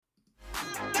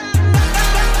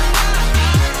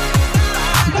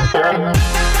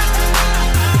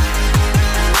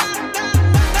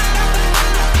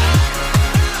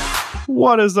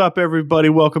What is up, everybody?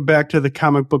 Welcome back to the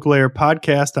Comic Book Lair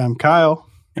podcast. I'm Kyle.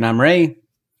 And I'm Ray.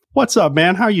 What's up,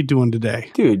 man? How you doing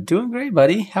today? Dude, doing great,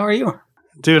 buddy. How are you?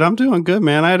 Dude, I'm doing good,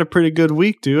 man. I had a pretty good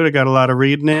week, dude. I got a lot of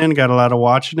reading in, got a lot of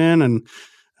watching in, and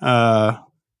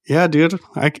yeah, dude.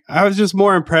 I was just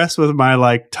more impressed with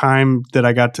my time that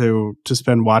I got to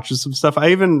spend watching some stuff.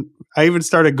 I even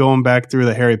started going back through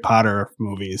the Harry Potter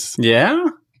movies. Yeah?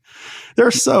 They're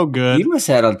so good. You must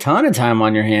have had a ton of time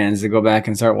on your hands to go back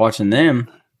and start watching them.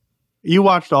 You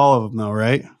watched all of them, though,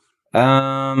 right?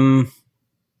 To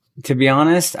be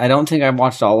honest, I don't think I've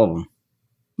watched all of them.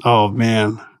 Oh,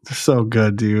 man. They're so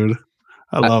good, dude.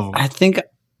 I love them. I think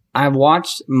I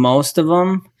watched most of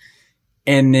them.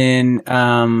 And then,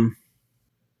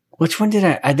 which one did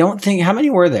I don't think, how many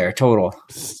were there total?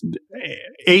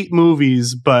 8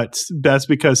 movies, but that's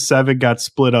because 7 got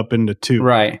split up into 2.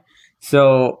 Right.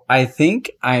 So I think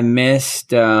I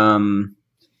missed, I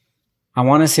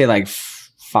want to say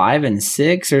 5 and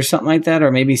 6 or something like that,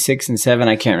 or maybe 6 and 7.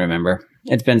 I can't remember.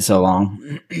 It's been so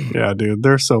long. Yeah, dude,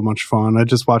 they're so much fun. I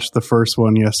just watched the first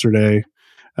one yesterday.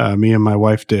 Me and my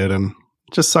wife did, and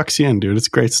it just sucks you in, dude. It's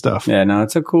great stuff. Yeah, no,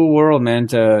 it's a cool world, man,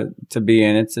 to be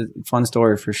in. It's a fun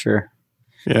story for sure.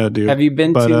 Yeah, dude. Have you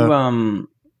been to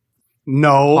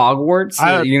no Hogwarts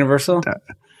at Universal?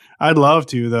 I'd love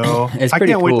to, though. It's I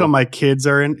pretty can't cool. wait till my kids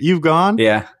are in. You've gone?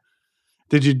 Yeah.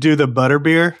 Did you do the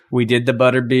butterbeer? We did the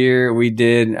butterbeer. We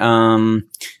did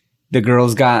the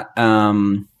girls got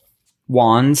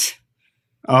wands.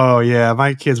 Oh, yeah.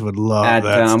 My kids would love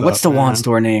that stuff, what's the wand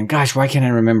store name? Gosh, why can't I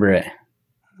remember it?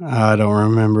 I don't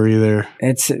remember either.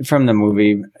 It's from the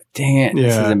movie. Dang it. Yeah.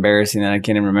 This is embarrassing that I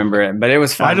can't even remember it. But it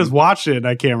was fun. I just watched it and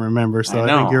I can't remember, so I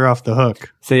think you're off the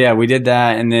hook. So yeah, we did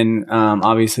that, and then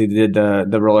obviously did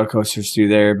the roller coasters through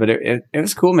there. But it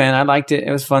was cool, man. I liked it.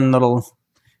 It was a fun little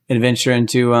adventure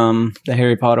into the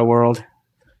Harry Potter world.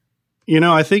 You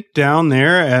know, I think down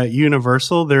there at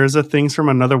Universal there's a Things from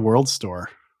Another World store.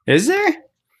 Is there?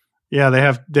 Yeah, they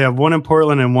have one in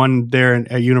Portland and one there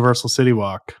at Universal City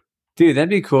Walk. Dude, that'd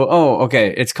be cool. Oh,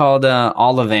 okay. It's called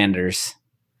Ollivanders.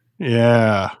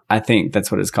 Yeah. I think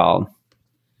that's what it's called.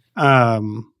 I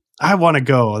want to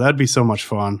go. That'd be so much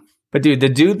fun. But dude, the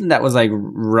dude that was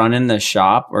running the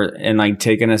shop and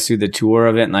taking us through the tour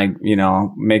of it and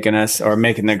making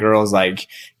the girls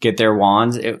get their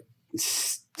wands,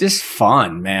 it's just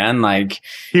fun, man.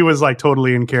 He was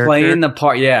totally in character. Playing the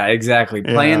part. Yeah, exactly.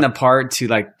 Yeah. Playing the part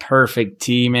to perfect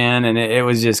T, man. And it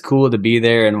was just cool to be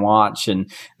there and watch.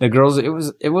 And the girls, it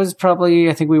was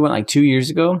probably, I think we went 2 years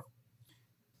ago.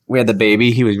 We had the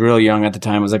baby. He was real young at the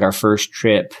time. It was our first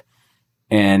trip.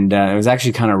 And it was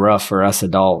actually kind of rough for us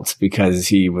adults because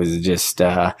he was just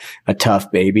a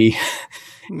tough baby.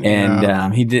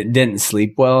 And he didn't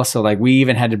sleep well. So we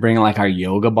even had to bring our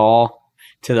yoga ball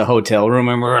to the hotel room,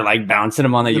 and we were bouncing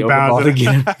him on the yoga ball to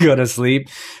get him to go to sleep.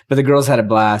 But the girls had a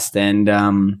blast.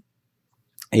 And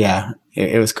yeah,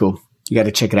 it was cool. You got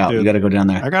to check it out. Dude, you got to go down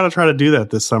there. I got to try to do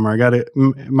that this summer.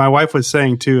 My wife was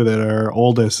saying too that our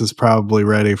oldest is probably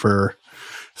ready for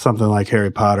something like Harry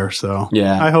Potter. So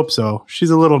yeah, I hope so. She's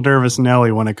a little nervous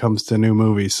Nelly when it comes to new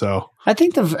movies. So I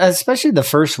think especially the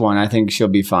first one, I think she'll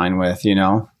be fine with,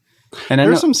 And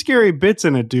there's some scary bits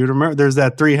in it, dude. Remember, there's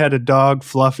that 3-headed dog,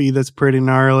 Fluffy, that's pretty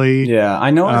gnarly. Yeah,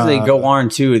 I know as they go on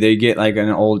too, they get an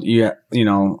old,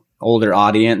 older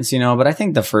audience, But I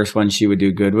think the first one she would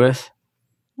do good with.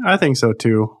 I think so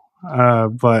too.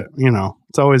 But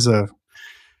it's always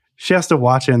she has to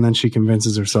watch it and then she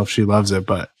convinces herself she loves it,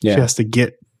 but she has to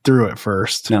get through it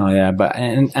first. No, yeah.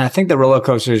 And I think the roller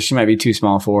coasters she might be too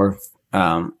small for.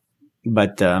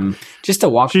 But just to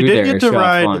walk through there, she'll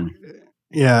have fun.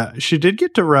 Yeah, she did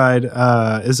get to ride,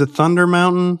 is it Thunder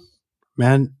Mountain?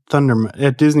 Man,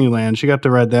 at Disneyland. She got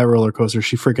to ride that roller coaster.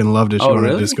 She freaking loved it. She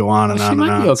wanted to just go on and on and on.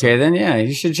 She might be okay then, yeah.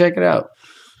 You should check it out.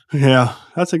 Yeah,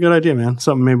 that's a good idea, man.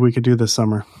 Something maybe we could do this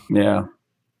summer. Yeah.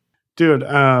 Dude,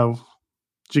 did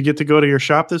you get to go to your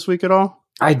shop this week at all?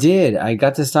 I did. I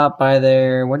got to stop by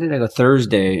there. When did I go?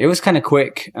 Thursday. It was kind of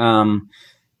quick.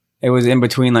 It was in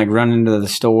between running to the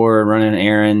store, running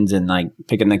errands, and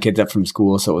picking the kids up from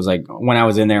school. So it was when I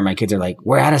was in there, my kids are like,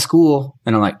 "We're out of school,"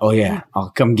 and I'm like, "Oh yeah, I'll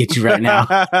come get you right now."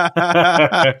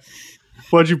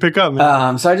 What'd you pick up,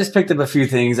 man? So I just picked up a few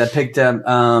things. I picked up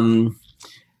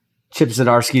Chip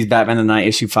Zdarsky's Batman the Night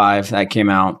issue 5 that came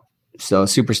out. So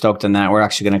super stoked on that. We're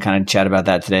actually going to kind of chat about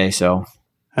that today. So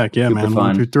heck yeah, man!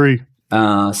 1 through 3.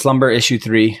 Slumber issue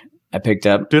 3. I picked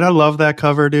up. Dude, I love that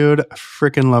cover, dude. I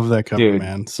freaking love that cover,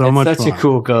 man. So much fun. It's such a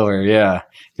cool cover, yeah.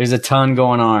 There's a ton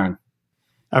going on.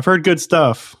 I've heard good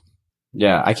stuff.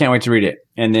 Yeah, I can't wait to read it.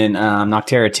 And then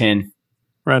Nocterra 10.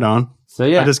 Right on. So,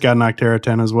 yeah. I just got Nocterra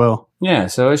 10 as well. Yeah,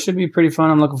 so it should be pretty fun.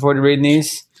 I'm looking forward to reading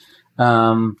these.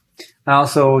 I'm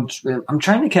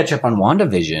trying to catch up on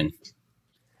WandaVision.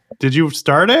 Did you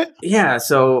start it? Yeah,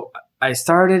 so I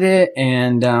started it,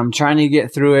 and I'm trying to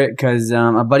get through it because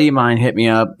a buddy of mine hit me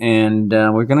up, and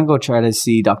we're gonna go try to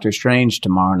see Doctor Strange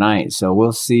tomorrow night. So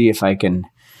we'll see if I can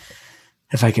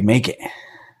make it.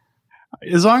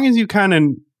 As long as you kind of,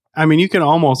 I mean, you can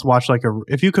almost watch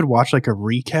if you could watch like a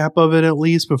recap of it at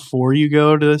least before you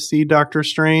go to see Doctor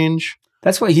Strange.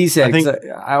 That's what he said.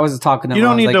 I was talking to him. You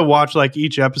don't need to watch like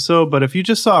each episode, but if you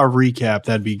just saw a recap,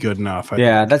 that'd be good enough.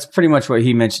 Yeah, that's pretty much what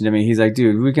he mentioned to me. He's like,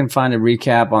 dude, we can find a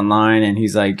recap online. And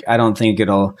he's like, I don't think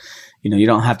it'll, you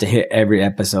don't have to hit every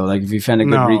episode. Like if you find a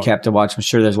good recap to watch, I'm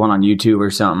sure there's one on YouTube or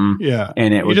something. Yeah.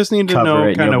 And you just need to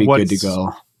know kind of good to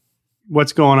go.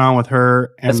 What's going on with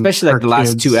her. And especially like the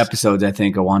last 2 episodes, I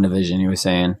think, of WandaVision, he was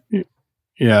saying.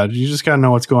 Yeah, you just got to know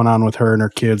what's going on with her and her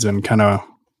kids and kind of.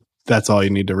 That's all you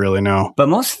need to really know. But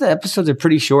most of the episodes are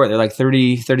pretty short. They're like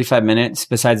 30, 35 minutes,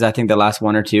 besides, I think, the last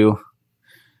 1 or 2.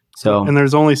 So, and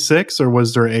there's only 6, or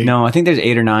was there 8? No, I think there's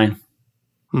 8 or 9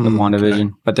 of WandaVision,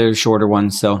 okay. But they're shorter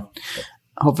ones. So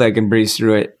hopefully I can breeze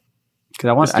through it.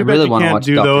 Because I really want to watch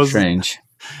Doctor Strange.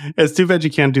 It's too bad you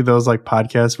can't do those like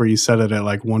podcasts where you set it at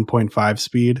like 1.5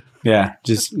 speed. Yeah,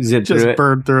 just zip through it. Just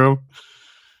burn through.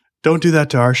 Don't do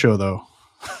that to our show, though.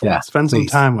 Yeah, Spend some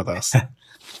time with us.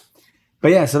 But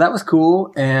yeah, so that was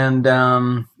cool, and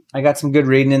I got some good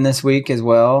reading in this week as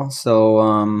well. So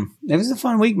it was a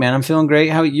fun week, man. I'm feeling great.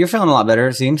 How you're feeling? A lot better,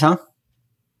 it seems, huh?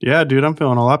 Yeah, dude, I'm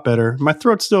feeling a lot better. My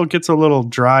throat still gets a little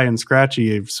dry and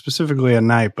scratchy, specifically at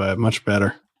night, but much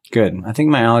better. Good. I think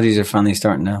my allergies are finally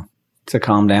starting to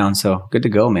calm down. So good to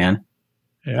go, man.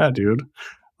 Yeah, dude.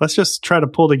 Let's just try to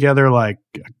pull together like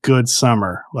a good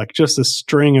summer, like just a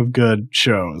string of good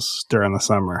shows during the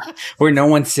summer. Where no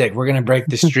one's sick. We're going to break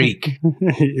the streak.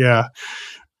 Yeah.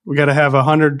 We got to have a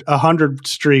 100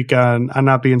 streak on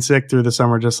not being sick through the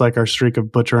summer, just like our streak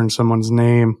of butchering someone's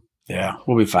name. Yeah,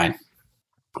 we'll be fine.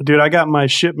 Dude, I got my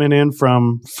shipment in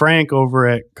from Frank over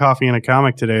at Coffee and a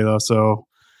Comic today, though. So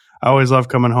I always love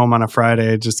coming home on a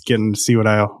Friday, just getting to see what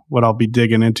I'll be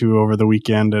digging into over the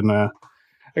weekend. And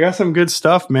I got some good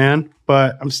stuff, man,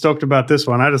 but I'm stoked about this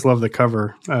one. I just love the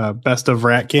cover. Best of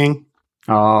Rat King.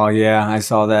 Oh, yeah, I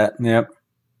saw that. Yep.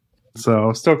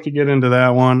 So stoked to get into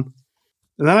that one.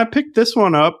 And then I picked this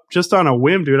one up just on a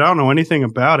whim, dude. I don't know anything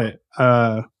about it.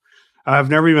 I've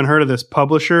never even heard of this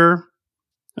publisher,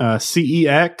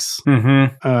 CEX.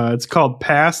 Mm-hmm. It's called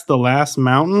Past the Last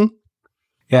Mountain.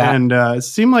 Yeah. And it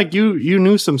seemed like you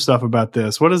knew some stuff about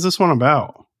this. What is this one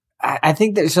about? I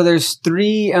think there's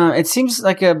 3. It seems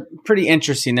like a pretty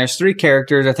interesting. There's 3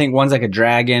 characters. I think one's like a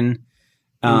dragon,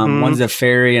 one's a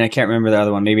fairy, and I can't remember the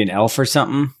other one. Maybe an elf or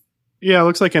something. Yeah, it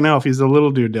looks like an elf. He's the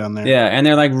little dude down there. Yeah, and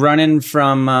they're like running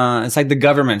from. It's like the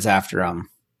government's after them.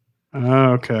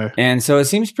 Oh, okay. And so it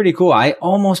seems pretty cool. I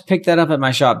almost picked that up at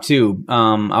my shop too.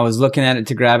 I was looking at it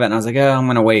to grab it, and I was like, "Oh, I'm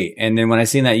gonna wait." And then when I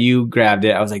seen that you grabbed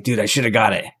it, I was like, "Dude, I should have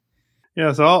got it."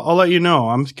 Yeah, so I'll let you know.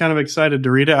 I'm kind of excited to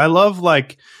read it. I love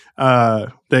like.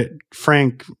 That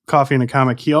Frank Coffee and a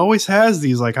Comic, he always has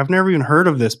these, like, I've never even heard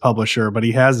of this publisher, but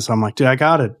he has this. I'm like, dude, I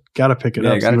gotta pick it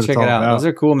up. Yeah, gotta check it out. Those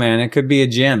are cool, man. It could be a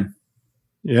gem.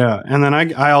 Yeah. And then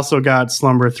I also got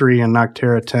Slumber 3 and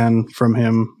Noctera 10 from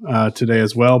him today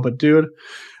as well. But dude,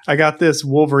 I got this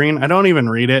Wolverine. I don't even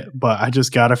read it, but I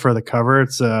just got it for the cover.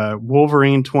 It's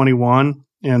Wolverine 21,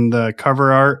 and the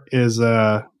cover art is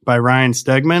by Ryan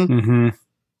Stegman. Mm-hmm.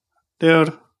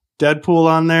 Dude, Deadpool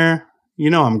on there. You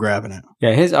know I'm grabbing it.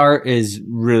 Yeah, his art is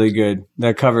really good.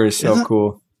 The cover is so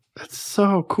cool. It's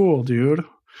so cool, dude.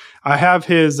 I have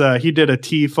his, he did a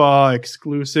TFAW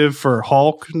exclusive for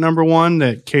Hulk #1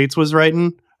 that Kate's was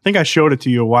writing. I think I showed it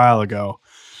to you a while ago.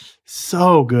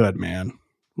 So good, man.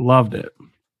 Loved it.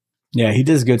 Yeah, he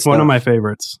does good stuff. One of my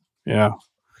favorites. Yeah.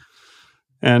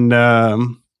 And,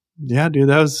 yeah, dude,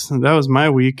 that was my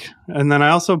week. And then I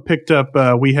also picked up,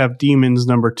 We Have Demons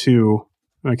 #2.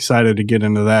 I'm excited to get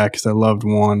into that because I loved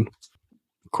 1.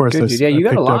 Of course, good, yeah, you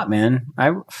got a lot, man.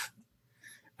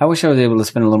 I wish I was able to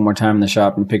spend a little more time in the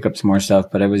shop and pick up some more stuff,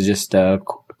 but it was just a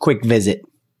quick visit.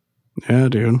 Yeah,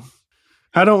 dude.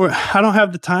 I don't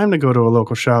have the time to go to a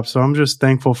local shop, so I'm just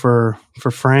thankful for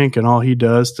Frank and all he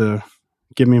does to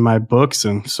give me my books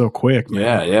and so quick,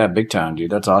 man. Yeah, big time,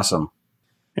 dude. That's awesome.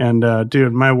 And,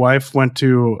 dude, my wife went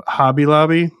to Hobby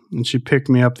Lobby, and she picked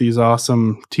me up these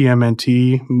awesome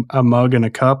TMNT, a mug and a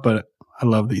cup, but I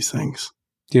love these things.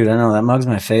 Dude, I know. That mug's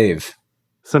my fave.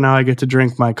 So now I get to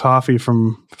drink my coffee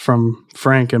from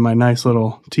Frank in my nice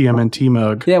little TMNT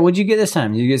mug. Yeah, what'd you get this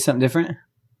time? Did you get something different?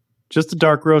 Just a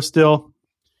dark roast still.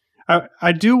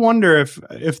 I do wonder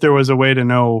if there was a way to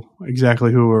know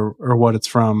exactly who or what it's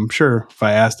from. I'm sure if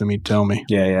I asked him, he'd tell me.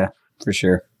 Yeah, for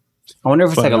sure. I wonder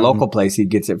if it's like a local place he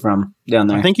gets it from down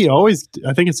there. I think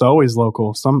it's always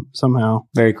local somehow.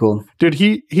 Very cool. Dude,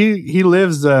 he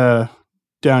lives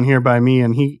down here by me,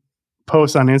 and he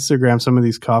posts on Instagram some of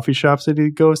these coffee shops that he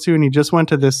goes to, and he just went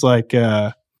to this like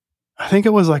I think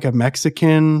it was like a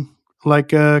Mexican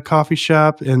like a coffee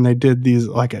shop, and they did these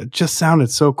like it just sounded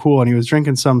so cool, and he was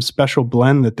drinking some special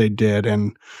blend that they did,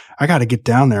 and I got to get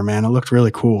down there, man. It looked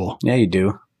really cool. Yeah, you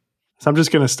do. So I'm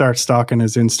just going to start stalking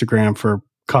his Instagram for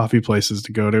coffee places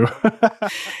to go to.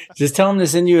 Just tell him to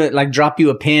send you drop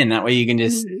you a pin. That way you can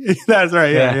just. That's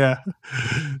right. Yeah.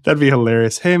 That'd be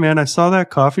hilarious. Hey man, I saw that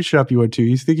coffee shop you went to.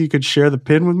 You think you could share the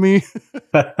pin with me?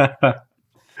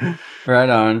 Right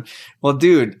on. Well,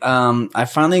 dude, I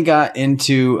finally got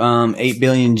into 8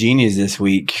 Billion Genies this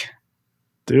week.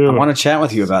 Dude, I want to chat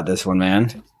with you about this one,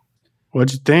 man.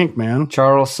 What'd you think, man?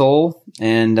 Charles Soule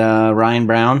and Ryan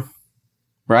Brown.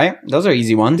 Right? Those are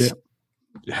easy ones.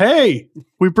 Yeah. Hey,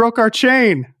 we broke our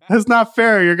chain. That's not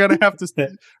fair. You're going to have to say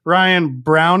Ryan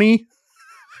Brownie.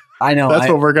 I know. That's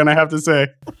what we're going to have to say.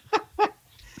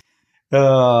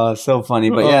 Oh, so funny.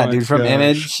 But yeah, dude, from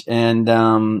Image. And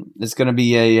it's going to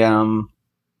be a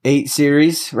 8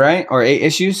 series, right? Or 8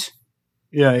 issues?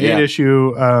 Yeah, 8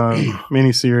 issue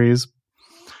miniseries.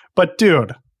 But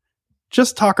dude,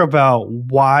 just talk about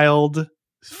wild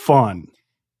fun.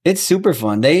 It's super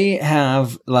fun. They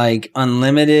have like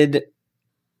unlimited,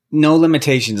 no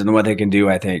limitations on what they can do,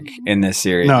 I think, in this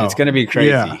series. No. It's going to be crazy.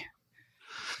 Yeah.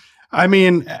 I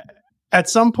mean, at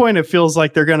some point it feels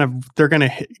like they're going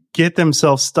to get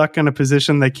themselves stuck in a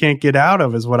position they can't get out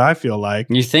of is what I feel like.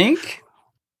 You think?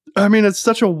 I mean, it's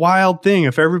such a wild thing.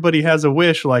 If everybody has a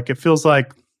wish, like it feels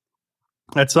like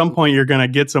at some point you're going to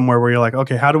get somewhere where you're like,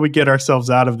 okay, how do we get ourselves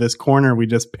out of this corner we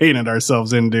just painted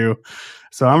ourselves into?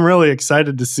 So I'm really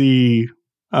excited to see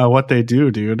what they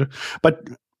do, dude. But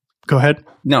go ahead.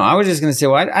 No, I was just going to say,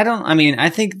 well, I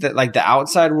think that like the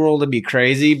outside world would be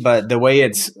crazy, but the way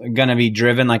it's going to be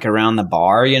driven like around the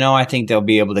bar, I think they'll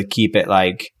be able to keep it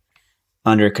like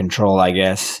under control, I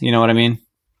guess. You know what I mean?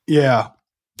 Yeah.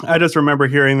 I just remember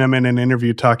hearing them in an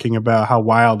interview talking about how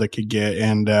wild it could get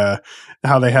and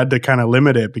how they had to kind of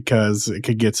limit it because it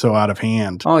could get so out of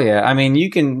hand. Oh, yeah. I mean,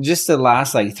 you can just the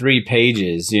last like 3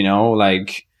 pages,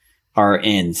 are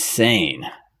insane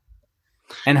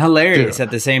and hilarious at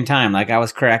the same time. Like I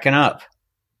was cracking up.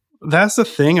 That's the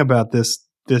thing about this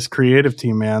creative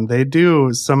team, man. They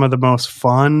do some of the most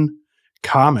fun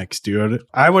comics, dude.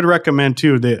 I would recommend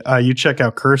too that you check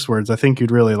out Curse Words. I think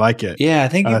you'd really like it. Yeah, I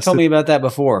think you told me about that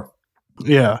before.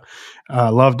 Yeah,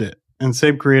 loved it. And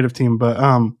same creative team, but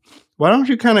why don't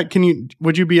you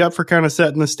would you be up for kind of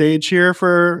setting the stage here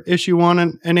for issue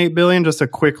 1 and 8 billion? Just a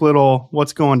quick little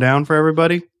what's going down for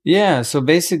everybody. Yeah, so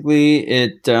basically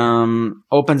it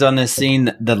opens on this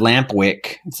scene, the Lamp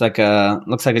Wick. It's like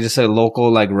looks like just a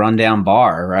local like rundown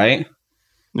bar, right?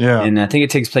 Yeah, and I think it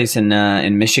takes place in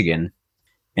Michigan.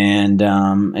 And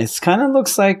it's kind of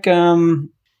looks like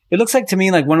it looks like to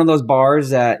me like one of those bars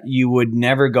that you would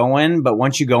never go in, but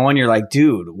once you go in, you're like,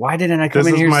 dude, why didn't I come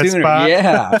in here sooner? Spot.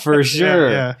 Yeah, for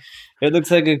sure. Yeah. It looks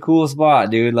like a cool spot,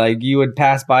 dude. Like you would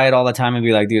pass by it all the time and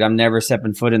be like, dude, I'm never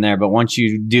stepping foot in there. But once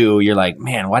you do, you're like,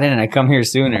 man, why didn't I come here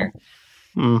sooner?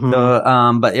 Mm-hmm.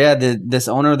 So, but yeah, this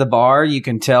owner of the bar, you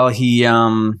can tell he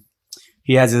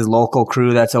has his local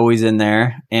crew that's always in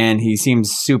there, and he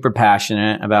seems super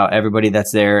passionate about everybody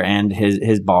that's there and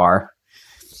his bar.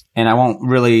 And I don't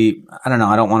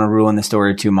want to ruin the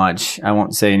story too much. I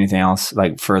won't say anything else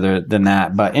like further than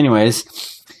that. But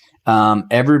anyways,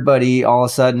 everybody all of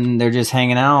a sudden they're just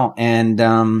hanging out, and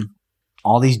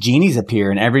all these genies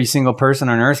appear, and every single person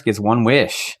on Earth gets one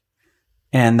wish.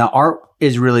 And the art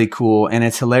is really cool, and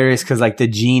it's hilarious because like the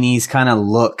genies kind of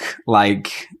look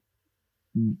like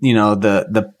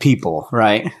the people,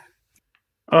 right?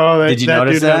 Oh, did you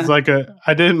notice that?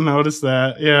 I didn't notice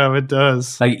that. Yeah, it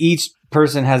does. Like each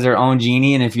person has their own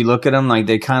genie, and if you look at them, like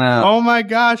they kind of. Oh my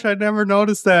gosh, I never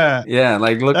noticed that. Yeah,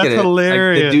 like look at it. That's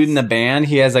hilarious. Like the dude in the band,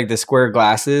 he has like the square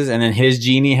glasses, and then his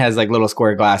genie has like little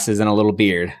square glasses and a little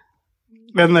beard.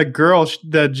 And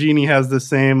the genie has the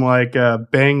same like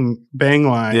bang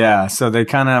line. Yeah, so they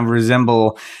kind of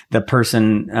resemble the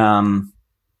person.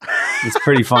 It's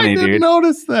pretty funny, dude. I didn't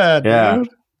notice that, yeah. Dude.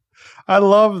 I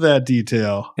love that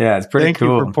detail. Yeah, it's pretty cool.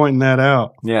 Thank you for pointing that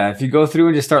out. Yeah, if you go through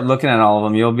and just start looking at all of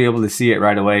them, you'll be able to see it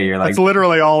right away. You're like, that's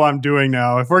literally all I'm doing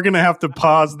now. If we're going to have to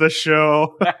pause the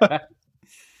show.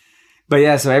 But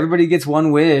yeah, so everybody gets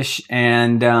one wish,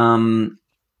 and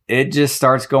it just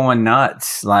starts going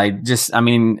nuts. Like, just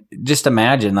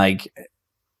imagine, like,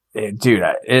 dude,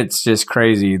 it's just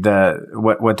crazy.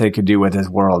 What they could do with this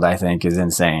world, I think, is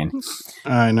insane.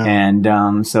 I know.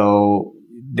 And so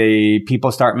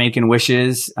people start making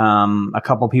wishes. A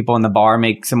couple people in the bar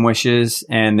make some wishes,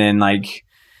 and then like.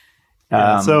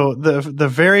 So the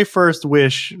very first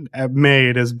wish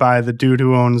made is by the dude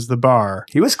who owns the bar.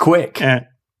 He was quick. And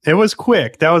it was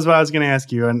quick. That was what I was going to ask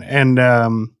you. And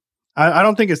I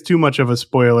don't think it's too much of a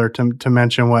spoiler to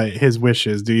mention what his wish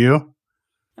is. Do you?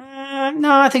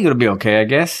 No, I think it'll be okay. I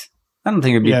guess I don't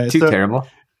think it'd be too terrible.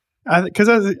 Because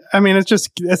I mean, it's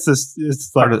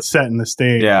like setting the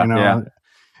stage. Yeah, you know? yeah.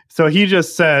 So he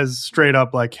just says straight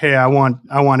up, like, "Hey, I want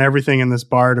everything in this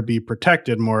bar to be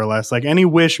protected, more or less. Like any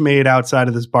wish made outside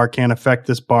of this bar can't affect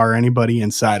this bar or anybody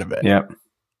inside of it." Yep.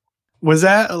 Was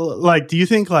that like? Do you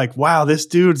think like, wow, this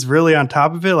dude's really on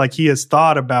top of it? Like he has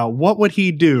thought about what would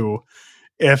he do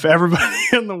if everybody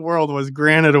in the world was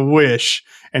granted a wish,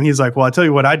 and he's like, "Well, I tell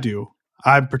you what I do.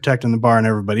 I'm protecting the bar and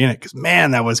everybody in it." Because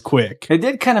man, that was quick. It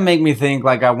did kind of make me think.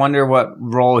 Like, I wonder what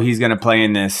role he's going to play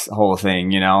in this whole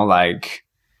thing. You know, like.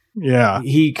 Yeah,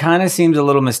 he kind of seems a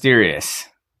little mysterious.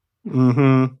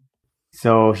 Mm-hmm.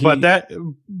 So but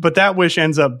that wish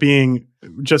ends up being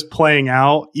just playing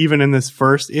out even in this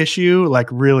first issue, like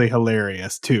really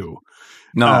hilarious too.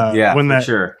 No, for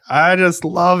sure. I just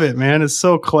love it, man. It's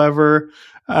so clever.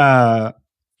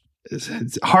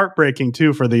 It's heartbreaking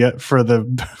too for the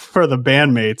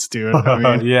bandmates, dude. I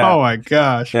mean, yeah. Oh my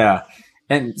gosh. Yeah.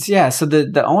 And yeah, so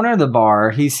the owner of the bar,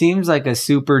 he seems like a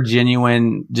super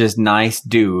genuine, just nice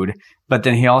dude. But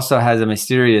then he also has a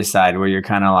mysterious side where you're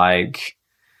kind of like,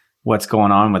 what's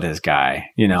going on with this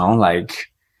guy? You know, like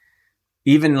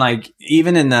even in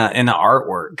the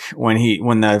artwork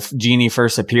when the genie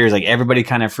first appears, like everybody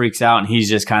kind of freaks out and he's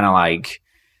just kind of like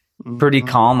pretty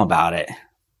calm about it.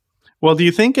 Well, do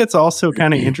you think it's also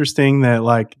kind of interesting that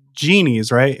like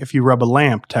Genies, right? If you rub a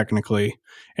lamp, technically.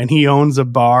 And he owns a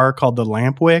bar called the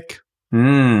Lamp Wick.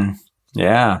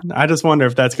 Yeah. I just wonder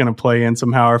if that's going to play in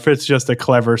somehow, or if it's just a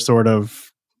clever sort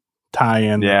of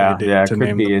tie-in. Yeah, it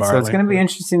could be. So it's going to be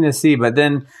interesting to see. But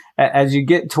then as you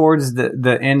get towards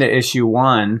the end of issue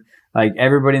 1, like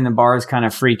everybody in the bar is kind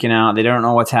of freaking out. They don't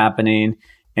know what's happening.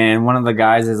 And one of the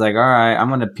guys is like, all right, I'm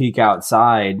going to peek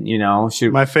outside, you know.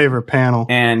 My favorite panel.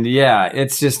 And yeah,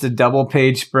 it's just a double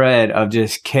page spread of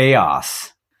just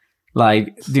chaos.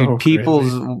 Like, dude, so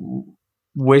people's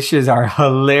wishes are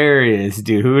hilarious,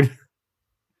 dude.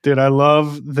 Dude, I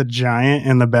love the giant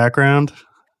in the background.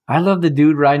 I love the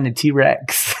dude riding a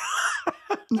T-Rex.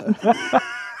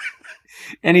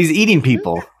 And he's eating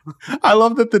people. I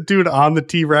love that the dude on the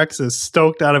T-Rex is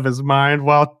stoked out of his mind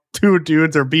while 2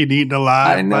 dudes are being eaten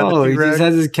alive. I know. He just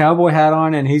has his cowboy hat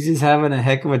on and he's just having a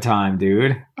heck of a time,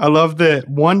 dude. I love that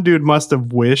one dude must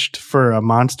have wished for a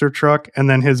monster truck and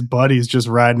then his buddy's just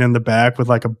riding in the back with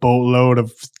like a boatload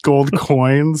of gold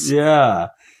coins. Yeah.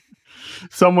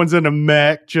 Someone's in a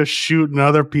mech just shooting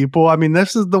other people. I mean,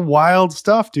 this is the wild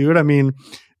stuff, dude. I mean,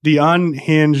 the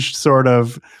unhinged sort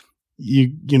of,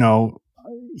 you know,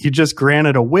 you just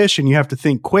granted a wish and you have to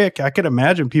think quick. I could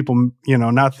imagine people, you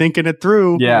know, not thinking it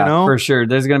through. Yeah, you know? For sure.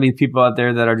 There's going to be people out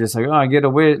there that are just like, oh, I get a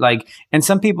wish. Like, and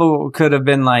some people could have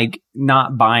been like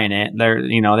not buying it. They're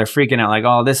freaking out like,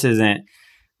 oh, this isn't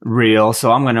real.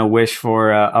 So I'm going to wish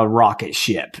for a rocket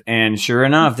ship. And sure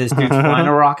enough, this dude's flying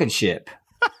a rocket ship.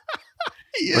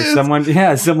 Yes.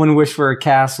 Or someone wished for a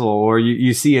castle, or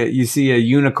you see a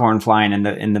unicorn flying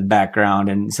in the background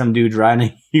and some dude's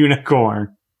riding a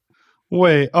unicorn.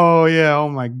 Wait, oh yeah, oh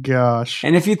my gosh.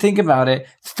 And if you think about it,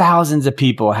 thousands of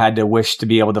people had to wish to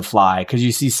be able to fly because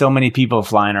you see so many people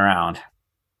flying around.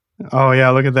 Oh yeah,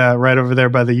 look at that. Right over there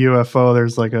by the UFO,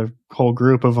 there's like a whole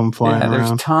group of them flying around.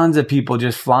 There's tons of people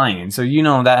just flying. So, you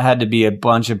know, that had to be a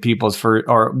bunch of people's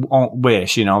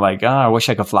wish, you know, like, oh, I wish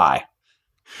I could fly.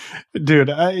 Dude,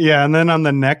 yeah, and then on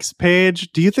the next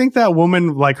page, do you think that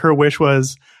woman, like her wish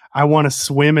was, I want to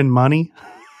swim in money?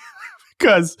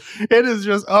 Because it is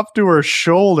just up to her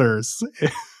shoulders.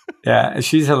 Yeah,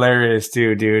 she's hilarious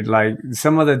too, dude. Like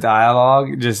some of the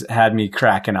dialogue just had me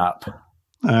cracking up.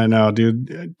 I know,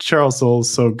 dude. Charles Soule's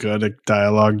so good at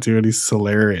dialogue, dude. He's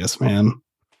hilarious, man.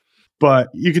 But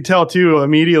you could tell too,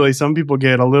 immediately some people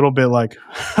get a little bit like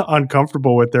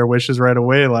uncomfortable with their wishes right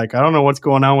away. Like, I don't know what's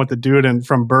going on with the dude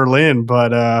from Berlin,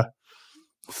 but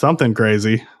something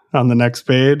crazy on the next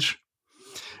page.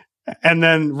 And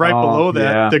then below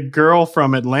that, the girl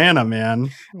from Atlanta,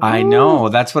 man. I know.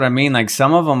 That's what I mean. Like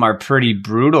some of them are pretty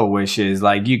brutal wishes.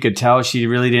 Like you could tell she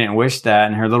really didn't wish that.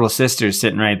 And her little sister's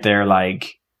sitting right there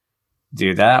like,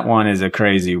 dude, that one is a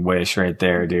crazy wish right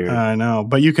there, dude. I know.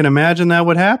 But you can imagine that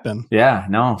would happen. Yeah,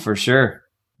 no, for sure.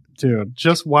 dude,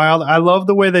 just wild. I love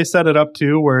the way they set it up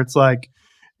too, where it's like,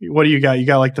 what do you got? You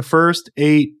got like the first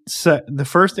 8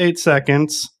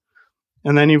 seconds,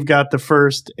 and then you've got the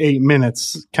first 8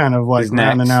 minutes, kind of like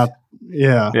rounding out.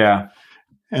 Yeah, yeah.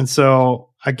 And so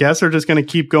I guess they're just going to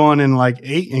keep going in like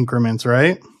 8 increments,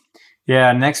 right?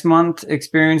 Yeah. Next month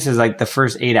experience is like the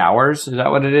first 8 hours. Is that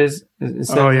what it is?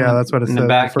 Oh yeah, that's what it says.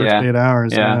 The first 8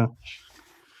 hours. Yeah.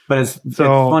 But it's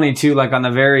funny too. Like on the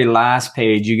very last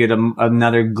page, you get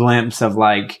another glimpse of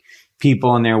like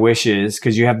people and their wishes,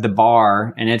 because you have the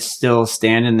bar and it's still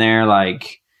standing there,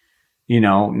 like,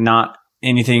 not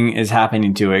anything is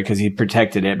happening to it because he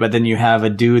protected it. But then you have a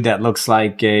dude that looks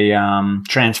like a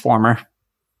transformer.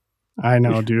 I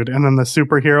know, dude. And then the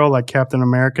superhero, like Captain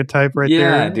America type right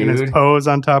there, dude. In his pose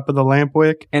on top of the lamp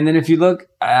wick. And then if you look,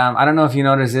 I don't know if you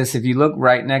notice this, if you look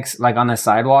right next, like on the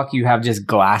sidewalk, you have just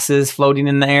glasses floating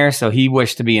in the air. So he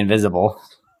wished to be invisible.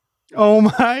 Oh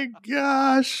my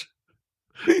gosh.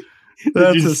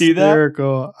 That's Did you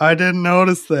hysterical. See that? I didn't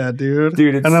notice that, dude.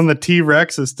 And then the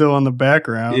T-Rex is still in the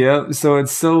background. Yep. So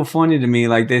it's so funny to me.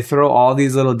 Like they throw all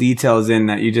these little details in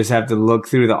that you just have to look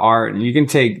through the art, and you can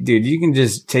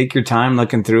just take your time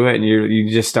looking through it, and you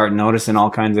just start noticing all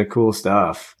kinds of cool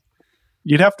stuff.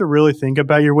 You'd have to really think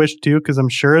about your wish too, because I'm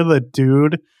sure the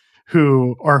dude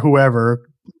whoever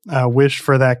wished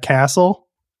for that castle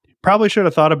probably should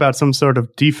have thought about some sort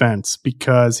of defense,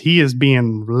 because he is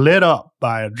being lit up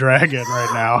by a dragon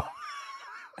right now.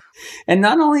 And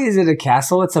not only is it a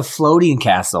castle, it's a floating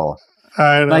castle.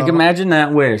 I know. Like imagine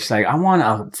that wish. Like I want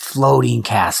a floating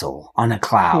castle on a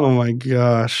cloud. Oh my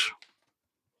gosh.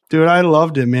 Dude, I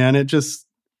loved it, man.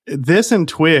 This and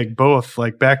Twig both,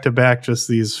 like back to back, just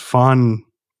these fun,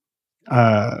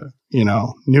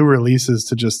 new releases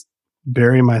to just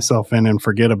bury myself in and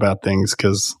forget about things,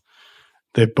 because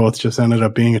they both just ended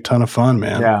up being a ton of fun,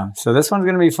 man. Yeah. So this one's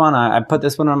going to be fun. I put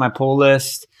this one on my pull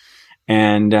list,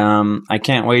 and I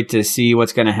can't wait to see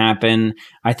what's going to happen.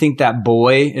 I think that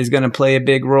boy is going to play a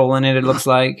big role in it. It looks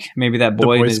like maybe that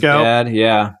boy and his dad.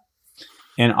 Yeah.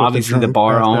 And obviously the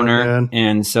bar owner.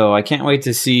 And so I can't wait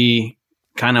to see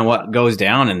kind of what goes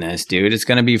down in this, dude. It's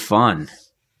going to be fun.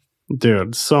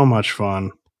 Dude, so much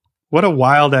fun. What a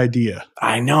wild idea.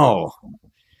 I know.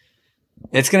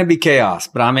 It's going to be chaos,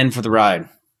 but I'm in for the ride.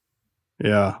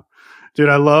 Yeah. Dude,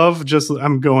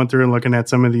 I'm going through and looking at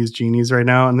some of these genies right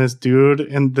now, and this dude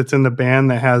that's in the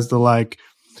band that has the like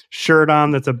shirt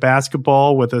on that's a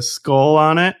basketball with a skull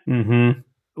on it. Mm-hmm.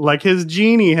 Like his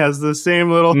genie has the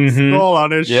same little skull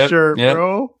on his shirt,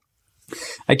 bro.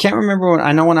 I can't remember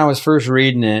I know when I was first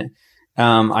reading it,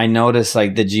 I noticed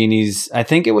like the Genies, I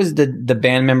think it was the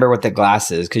band member with the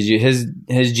glasses, because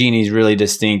his Genie's really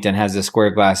distinct and has the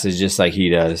square glasses just like he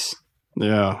does.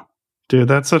 Yeah. Dude,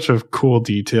 that's such a cool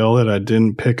detail that I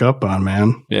didn't pick up on,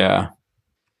 man. Yeah.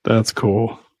 That's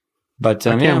cool. But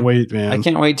I can't wait, man. I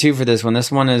can't wait too for this one.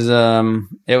 This one is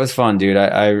it was fun, dude.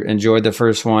 I enjoyed the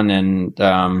first one, and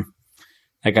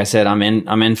like I said, I'm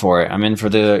in for it. I'm in for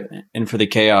the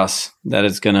chaos that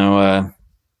it's gonna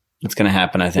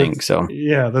happen, I think.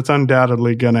 That's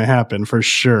undoubtedly gonna happen for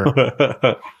sure.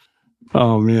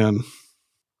 Oh man.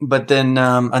 But then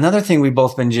another thing we've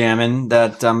both been jamming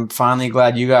that I'm finally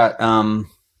glad you got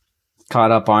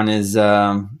caught up on is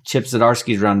Chip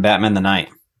Zdarsky's run, Batman the Knight.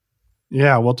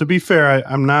 Yeah, well, to be fair,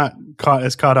 I'm not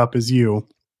as caught up as you,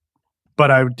 but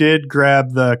I did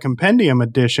grab the Compendium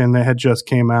edition that had just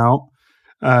came out,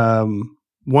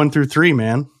 1 through 3,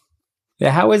 man.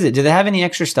 Yeah, how is it? Do they have any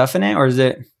extra stuff in it, or is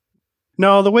it?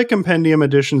 No, the way Compendium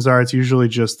editions are, it's usually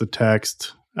just the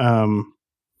text.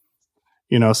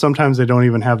 Sometimes they don't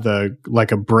even have a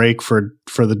break for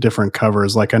the different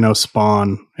covers. Like I know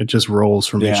Spawn, it just rolls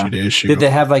from issue to issue. Did they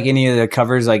have like any of the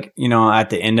covers, like, at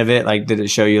the end of it? Like, did it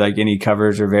show you like any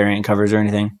covers or variant covers or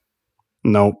anything?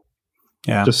 Nope.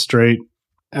 Yeah. Just straight.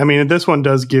 I mean, this one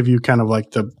does give you kind of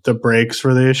like the breaks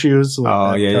for the issues.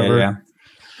 Like yeah.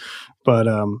 But,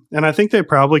 and I think they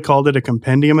probably called it a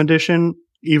Compendium edition,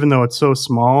 even though it's so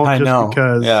small.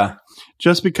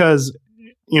 Just because,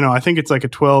 I think it's like a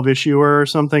 12 issuer or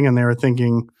something. And they were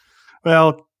thinking,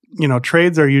 well,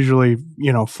 trades are usually,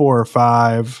 4 or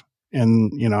 5.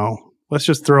 And, let's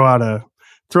just throw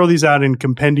these out in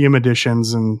Compendium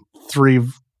editions and 3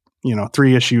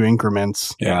 issue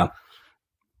increments. Yeah.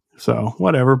 So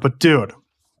whatever. But dude,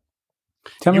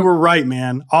 you were right,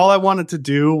 man. All I wanted to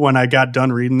do when I got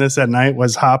done reading this at night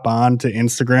was hop on to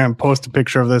Instagram, post a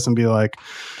picture of this and be like,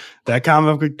 that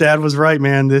comic book dad was right,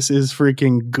 man. This is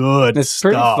freaking good. It's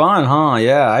pretty fun, huh?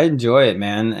 Yeah, I enjoy it,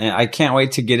 man. And I can't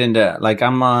wait to get into, like,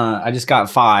 I just got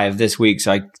 5 this week.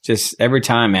 So every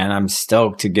time, man, I'm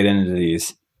stoked to get into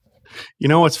these. You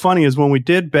know what's funny is when we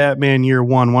did Batman Year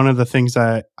One of the things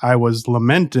I was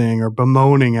lamenting or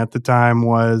bemoaning at the time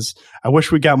was I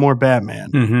wish we got more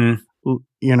Batman. Mm-hmm.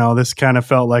 You know, this kind of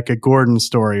felt like a Gordon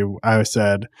story. I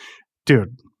said,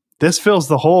 dude, this fills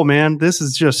the hole, man. This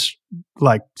is just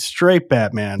like straight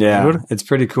Batman, dude. It's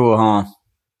pretty cool, huh?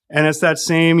 And it's that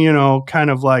same, you know, kind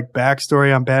of like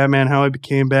backstory on Batman, how he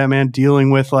became Batman, dealing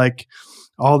with like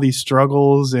all these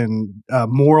struggles and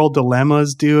moral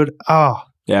dilemmas, dude. Oh,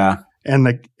 yeah. And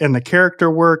the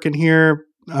character work in here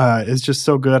is just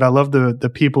so good. I love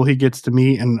the people he gets to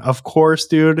meet. And of course,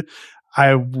 dude,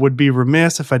 I would be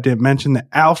remiss if I didn't mention that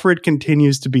Alfred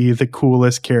continues to be the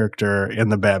coolest character in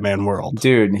the Batman world.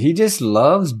 Dude, he just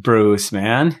loves Bruce,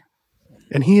 man.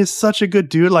 And he is such a good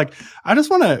dude. Like, I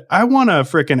want a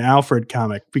freaking Alfred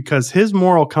comic because his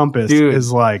moral compass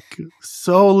is like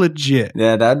so legit.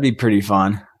 Yeah, that'd be pretty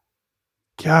fun.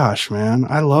 Gosh, man.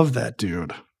 I love that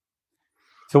dude.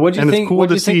 So what'd you think? And it's cool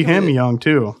to see him young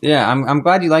too. Yeah, I'm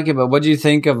glad you like it, but what'd you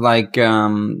think of like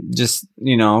just,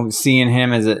 you know, seeing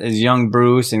him as young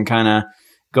Bruce and kind of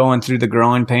going through the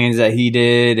growing pains that he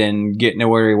did and getting to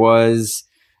where he was?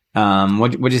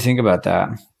 What'd you think about that?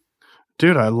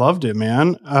 Dude, I loved it,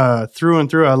 man. Through and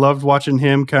through, I loved watching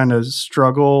him kind of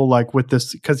struggle like with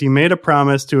this because he made a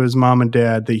promise to his mom and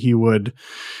dad that he would,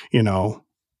 you know,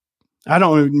 I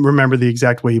don't remember the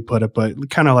exact way he put it, but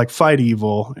kind of like fight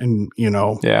evil and, you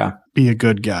know, be a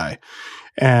good guy.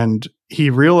 And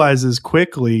he realizes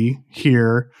quickly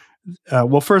here.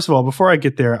 Well, first of all, before I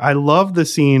get there, I love the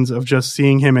scenes of just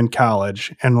seeing him in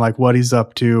college and like what he's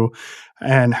up to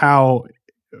and how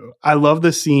I love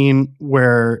the scene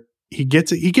where he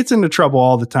gets into trouble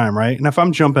all the time, right? And if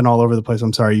I'm jumping all over the place,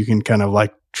 I'm sorry. You can kind of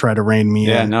like try to rein me in.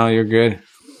 Yeah, no, you're good.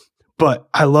 But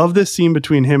I love this scene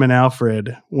between him and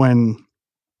Alfred when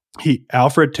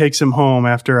Alfred takes him home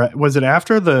after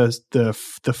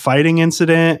the fighting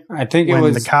incident? I think when it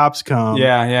was the cops come.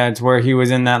 Yeah, it's where he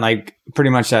was in that like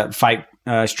pretty much that fight,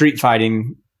 street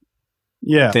fighting.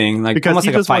 Thing like because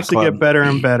he just wants to get better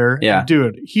and better. Yeah,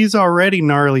 dude, he's already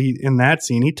gnarly in that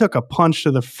scene. He took a punch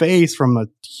to the face from a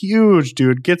huge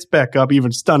dude, gets back up,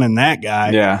 even stunning that guy.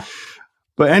 Yeah,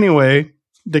 but anyway,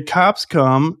 the cops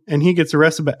come and he gets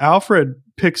arrested. But Alfred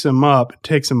picks him up,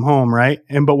 takes him home, right?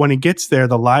 But when he gets there,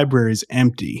 the library's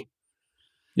empty.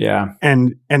 Yeah,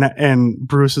 and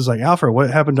Bruce is like, Alfred,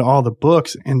 what happened to all the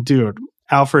books? And dude,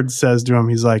 Alfred says to him,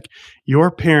 he's like,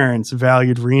 your parents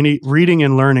valued reading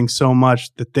and learning so much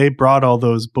that they brought all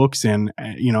those books in,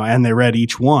 you know, and they read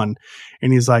each one.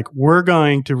 And he's like, we're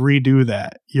going to redo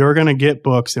that. You're going to get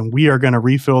books and we are going to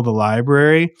refill the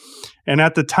library. And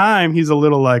at the time, he's a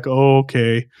little like, oh,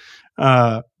 okay.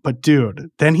 But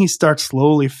dude, then he starts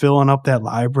slowly filling up that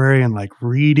library and like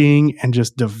reading and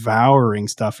just devouring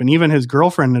stuff. And even his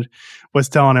girlfriend was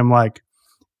telling him like,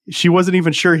 she wasn't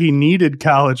even sure he needed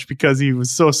college because he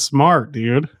was so smart,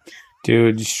 dude.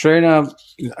 Dude, straight up,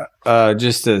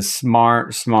 just a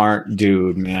smart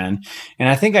dude, man. And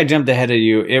I think I jumped ahead of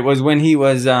you. It was when he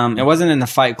was, it wasn't in the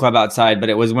fight club outside, but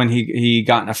it was when he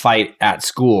got in a fight at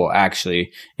school,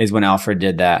 actually, is when Alfred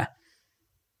did that.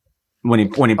 When he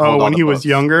pulled when he was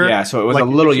younger? Yeah, so it was like a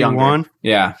little younger.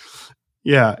 Yeah.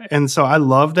 Yeah, and so I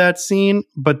love that scene,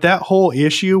 but that whole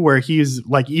issue where he's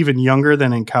like even younger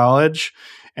than in college,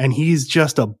 and he's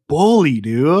just a bully,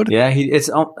 dude. Yeah, it's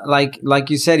like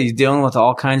you said, he's dealing with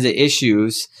all kinds of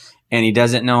issues, and he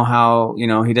doesn't know how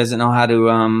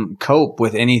to cope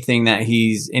with anything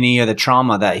any of the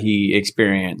trauma that he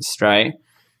experienced, right?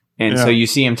 And so you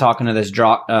see him talking to this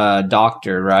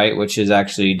doctor, right, which is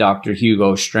actually Dr.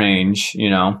 Hugo Strange, you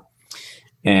know,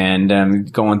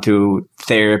 and going through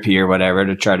therapy or whatever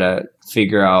to try to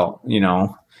figure out, you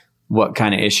know, what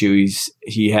kind of issues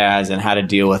he has and how to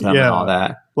deal with them and all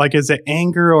that. Like, is it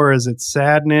anger or is it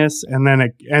sadness? And then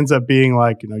it ends up being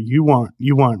like, you know, you want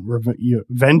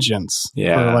vengeance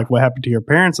for like what happened to your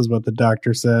parents is what the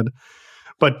doctor said.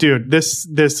 But dude, this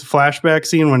flashback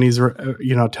scene when he's,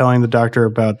 you know, telling the doctor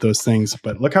about those things,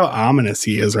 but look how ominous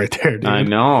he is right there, dude. I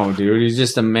know, dude. He's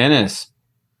just a menace.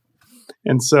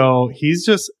 And so he's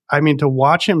just, I mean, to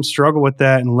watch him struggle with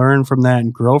that and learn from that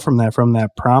and grow from that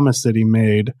promise that he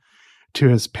made to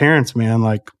his parents, man,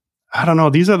 like, I don't know.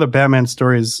 These are the Batman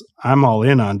stories I'm all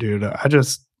in on, dude.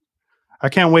 I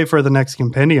can't wait for the next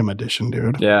compendium edition,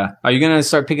 dude. Yeah. Are you going to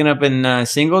start picking up in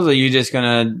singles, or are you just going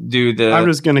to do the... I'm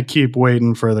just going to keep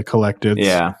waiting for the collecteds.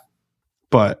 Yeah.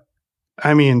 But,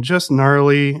 I mean, just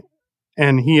gnarly.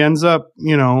 And he ends up,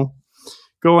 you know,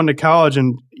 going to college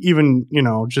and even, you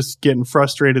know, just getting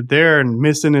frustrated there and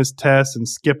missing his tests and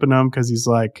skipping them because he's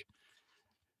like...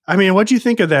 I mean, what'd you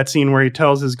think of that scene where he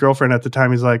tells his girlfriend at the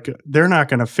time, he's like, they're not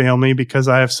going to fail me because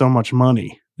I have so much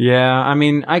money. Yeah, I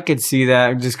mean, I could see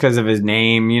that just because of his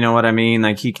name. You know what I mean?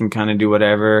 Like he can kind of do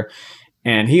whatever.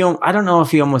 And I don't know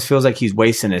if he almost feels like he's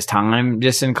wasting his time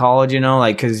just in college,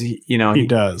 like, cause he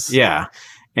does. Yeah.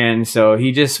 And so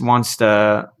he just wants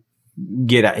to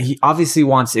he obviously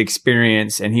wants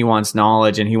experience and he wants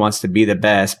knowledge and he wants to be the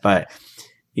best. But,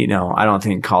 I don't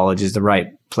think college is the right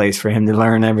place for him to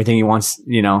learn everything he wants,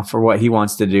 for what he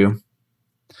wants to do.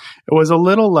 It was a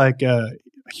little like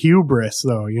hubris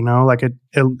though, like it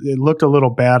looked a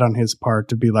little bad on his part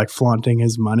to be like flaunting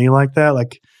his money like that.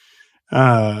 Like,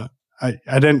 I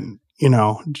didn't,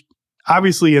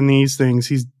 obviously in these things,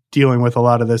 he's dealing with a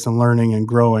lot of this and learning and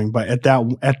growing. But at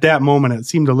that moment, it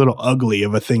seemed a little ugly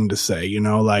of a thing to say,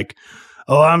 like,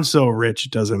 oh, I'm so rich,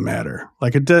 it doesn't matter.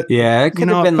 Like it did. Yeah, it could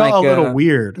have been like a little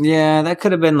weird. Yeah, that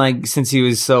could have been like since he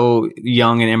was so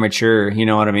young and immature. You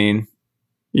know what I mean?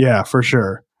 Yeah, for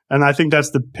sure. And I think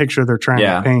that's the picture they're trying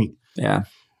to paint. Yeah.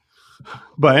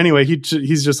 But anyway,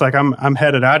 he's just like, I'm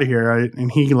headed out of here, right? And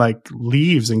he like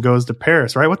leaves and goes to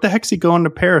Paris, right? What the heck's he going to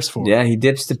Paris for? Yeah, he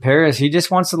dips to Paris. He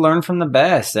just wants to learn from the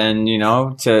best, and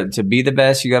to be the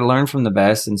best, you got to learn from the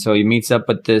best. And so he meets up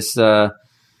with this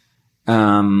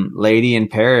lady in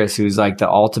Paris who's like the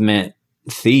ultimate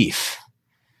thief.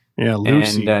 Yeah,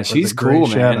 Lucy, and she's cool,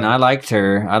 man. I liked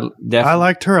her. I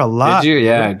liked her a lot. Did you?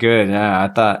 Yeah, good. Yeah,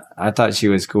 I thought she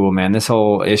was cool, man. This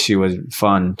whole issue was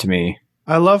fun to me.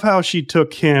 I love how she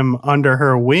took him under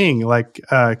her wing, like,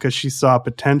 because she saw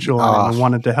potential and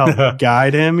wanted to help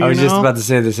guide him. I was just about to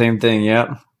say the same thing.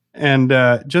 Yep. And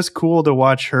just cool to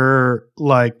watch her,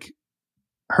 like,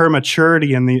 her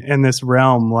maturity in this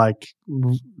realm, like,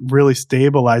 really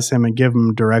stabilize him and give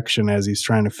him direction as he's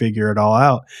trying to figure it all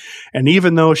out. And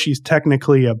even though she's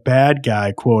technically a bad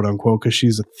guy, quote unquote, because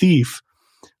she's a thief,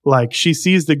 like she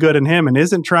sees the good in him and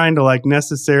isn't trying to like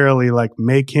necessarily like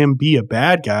make him be a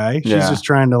bad guy. She's just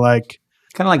trying to like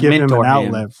kind of like give him an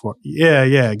outlet for.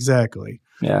 Yeah, exactly.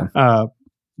 Yeah.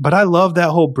 But I love that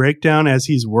whole breakdown as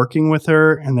he's working with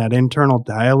her and that internal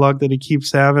dialogue that he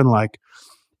keeps having, like,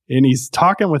 and he's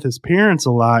talking with his parents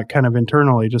a lot, kind of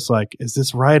internally, just like, is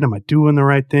this right? Am I doing the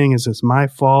right thing? Is this my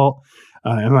fault?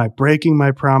 Am I breaking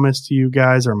my promise to you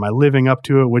guys, or am I living up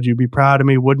to it? Would you be proud of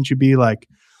me? Wouldn't you be? Like,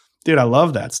 dude, I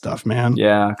love that stuff, man.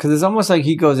 Yeah, because it's almost like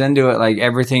he goes into it like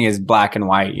everything is black and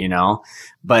white,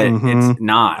 but it's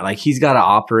not. Like he's got to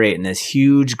operate in this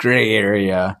huge gray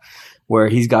area where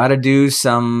he's got to do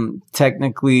some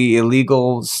technically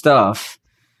illegal stuff.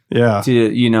 Yeah,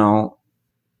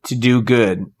 to do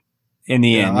good in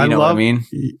the end. You know what I mean?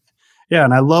 Yeah,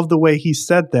 and I love the way he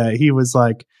said that.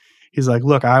 He's like,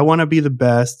 look, I want to be the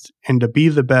best, and to be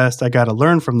the best, I got to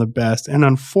learn from the best. And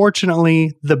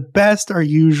unfortunately, the best are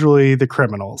usually the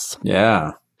criminals.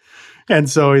 Yeah. And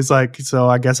so he's like, so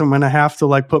I guess I'm going to have to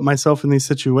like put myself in these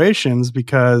situations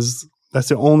because that's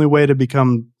the only way to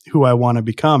become who I want to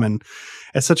become. And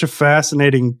it's such a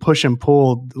fascinating push and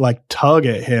pull, like tug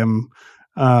at him.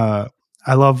 I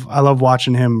love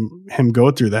watching him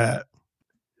go through that.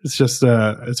 It's just,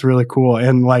 it's really cool.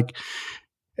 And like,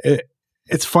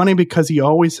 it's funny because he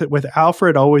always, with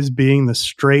Alfred always being the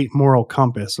straight moral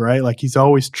compass, right? Like he's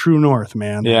always true north,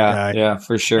 man. Yeah,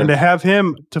 for sure. And to have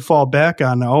him to fall back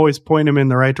on, to always point him in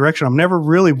the right direction, I'm never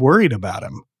really worried about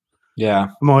him. Yeah.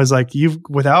 I'm always like,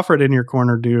 with Alfred in your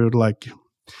corner, dude, like,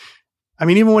 I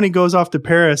mean, even when he goes off to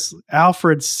Paris,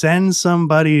 Alfred sends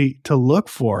somebody to look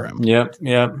for him. Yep.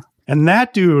 And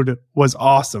that dude was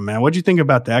awesome, man. What'd you think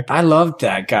about that guy? I loved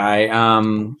that guy.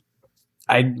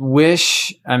 I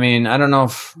don't know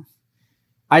if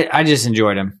I just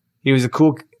enjoyed him. He was a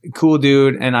cool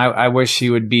dude. And I wish he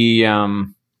would be,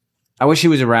 I wish he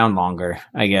was around longer,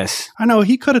 I guess. I know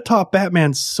he could have taught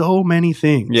Batman so many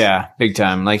things. Yeah, big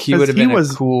time. Like he would have been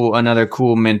another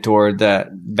cool mentor that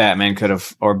Batman could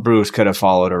have, or Bruce could have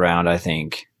followed around, I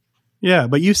think. Yeah.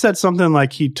 But you said something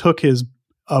like he took his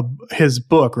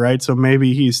book, right? So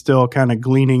maybe he's still kind of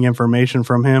gleaning information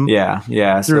from him.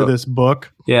 Yeah. Through this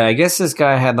book. Yeah, I guess this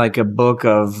guy had like a book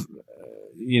of,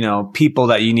 people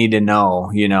that you need to know,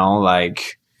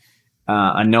 like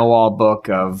a know-all book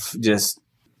of just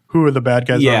who are the bad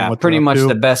guys. Yeah, pretty much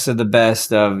the best of the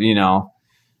best of,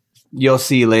 you'll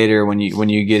see later when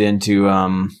you get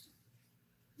into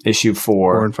issue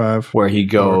 4 and 5, where he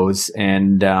goes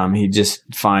and he just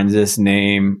finds this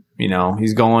name.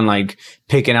 He's going like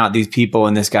picking out these people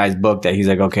in this guy's book that he's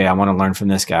like, okay, I want to learn from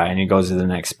this guy. And he goes to the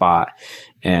next spot.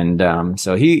 And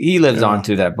so he lives on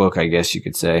to that book, I guess you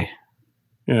could say.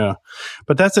 Yeah.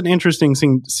 But that's an interesting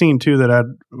scene too that I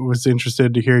was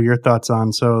interested to hear your thoughts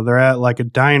on. So they're at like a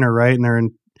diner, right?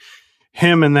 And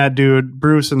him and that dude,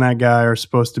 Bruce and that guy are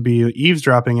supposed to be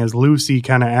eavesdropping as Lucy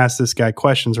kind of asks this guy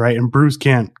questions, right? And Bruce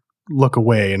can't look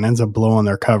away and ends up blowing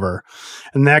their cover.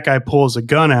 And that guy pulls a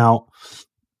gun out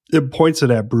and points it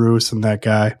at Bruce and that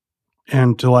guy.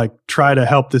 And to like try to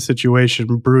help the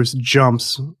situation, Bruce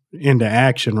jumps into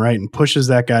action, right, and pushes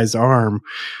that guy's arm.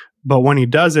 But when he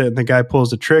does it and the guy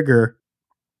pulls the trigger,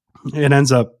 it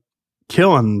ends up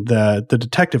killing the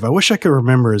detective. I wish I could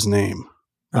remember his name.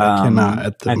 But I cannot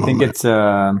at the moment. I think it's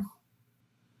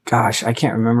gosh, I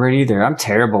can't remember it either. I'm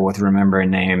terrible with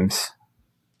remembering names.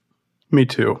 Me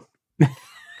too.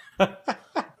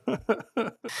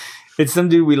 It's some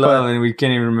dude we love and we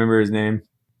can't even remember his name.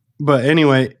 But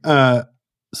anyway,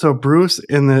 so Bruce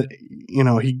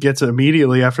he gets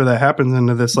immediately after that happens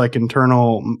into this like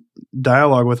internal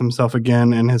dialogue with himself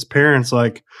again, and his parents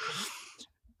like,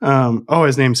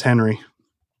 his name's Henry.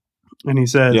 And he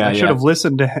says, I should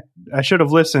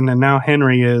have listened, and now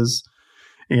Henry is,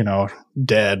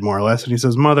 dead more or less. And he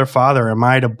says, mother, father, am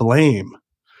I to blame?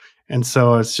 And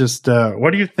so it's just,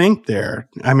 what do you think there?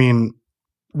 I mean,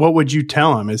 what would you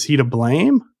tell him? Is he to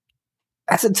blame?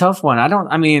 That's a tough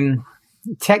one.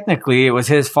 Technically it was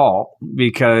his fault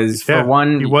because for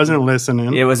one, he wasn't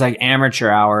listening. It was like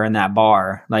amateur hour in that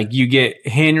bar. Like you get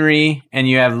Henry and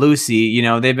you have Lucy,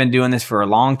 they've been doing this for a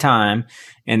long time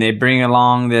and they bring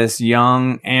along this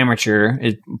young amateur,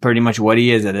 is pretty much what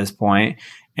he is at this point.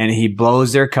 And he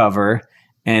blows their cover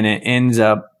and it ends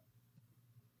up,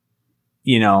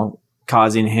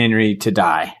 causing Henry to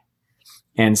die.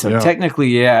 And so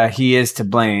technically, he is to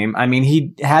blame. I mean,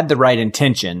 he had the right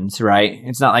intentions, right?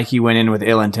 It's not like he went in with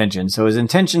ill intentions. So his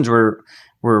intentions were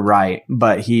right,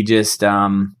 but he just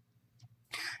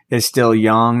is still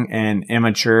young and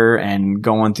immature and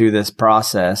going through this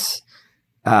process.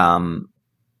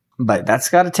 But that's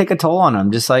got to take a toll on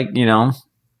him, just like,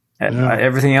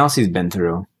 everything else he's been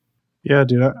through. Yeah,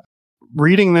 dude.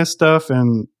 Reading this stuff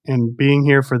and being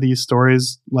here for these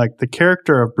stories, like the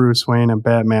character of Bruce Wayne and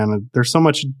Batman, there's so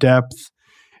much depth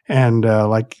and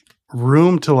like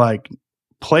room to like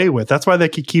play with. That's why they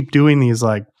could keep doing these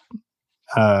like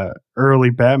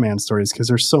early Batman stories, because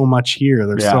there's so much here.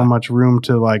 There's so much room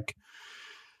to like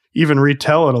even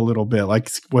retell it a little bit, like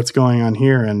what's going on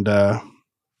here. And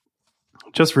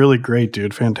just really great,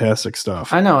 dude. Fantastic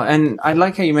stuff. I know. And I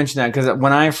like how you mentioned that, because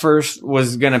when I first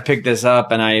was going to pick this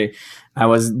up and I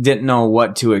didn't know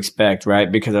what to expect, right?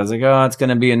 Because I was like, oh, it's going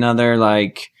to be another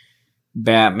like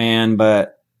Batman,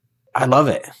 but I love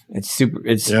it. It's super.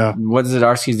 What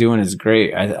Zdarsky's doing is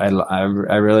great. I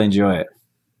really enjoy it.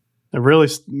 It really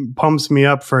pumps me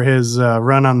up for his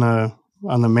run on the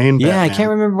main Batman. Yeah, I can't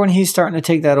remember when he's starting to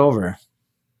take that over.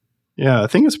 Yeah, I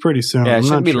think it's pretty soon. Yeah, it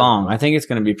shouldn't be long. I think it's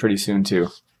going to be pretty soon too.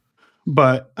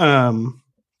 But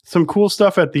some cool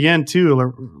stuff at the end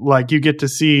too. Like you get to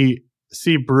see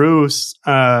Bruce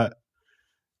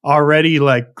already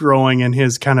like growing in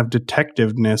his kind of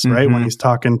detectiveness, right? When he's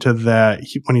talking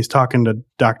to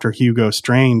Dr. Hugo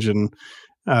Strange and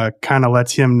kind of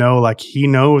lets him know like he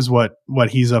knows what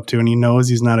he's up to and he knows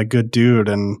he's not a good dude.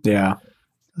 And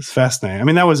it's fascinating. I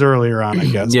mean, that was earlier on, I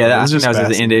guess. That was at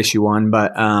the end of issue 1,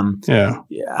 but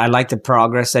I like the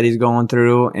progress that he's going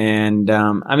through. And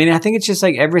I mean, I think it's just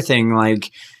like everything, like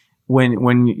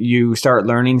when you start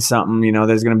learning something,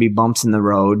 there's going to be bumps in the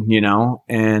road,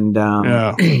 and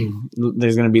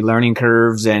there's going to be learning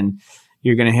curves and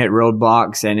you're going to hit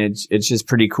roadblocks. And it's just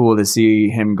pretty cool to see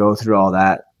him go through all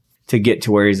that to get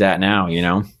to where he's at now,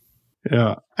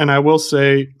 Yeah. And I will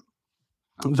say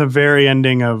the very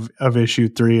ending of issue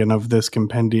 3 and of this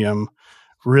compendium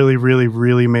really, really,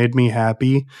 really made me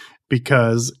happy,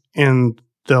 because in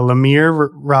the Lemire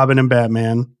Robin and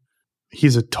Batman,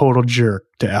 he's a total jerk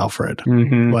to Alfred,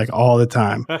 like all the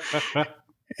time.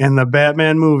 In the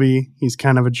Batman movie, he's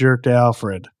kind of a jerk to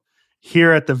Alfred.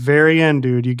 Here at the very end,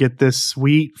 dude, you get this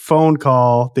sweet phone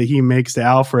call that he makes to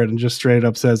Alfred and just straight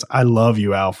up says, I love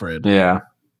you, Alfred. Yeah.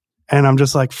 And I'm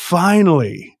just like,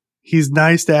 finally, he's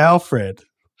nice to Alfred.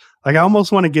 Like, I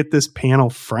almost want to get this panel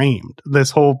framed,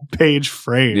 this whole page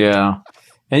framed. Yeah.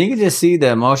 And you can just see the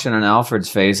emotion on Alfred's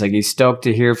face. Like, he's stoked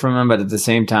to hear from him, but at the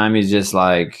same time, he's just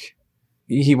like,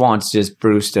 he wants just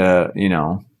Bruce to,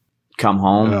 come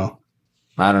home. Yeah.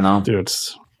 I don't know. Dude,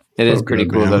 it is pretty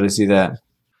cool, though, to see that.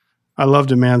 I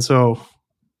loved it, man. So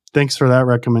thanks for that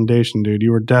recommendation, dude.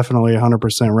 You were definitely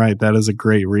 100% right. That is a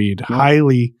great read. Mm-hmm.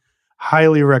 Highly,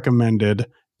 highly recommended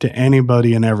to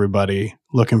anybody and everybody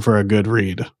looking for a good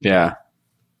read. Yeah,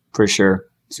 for sure.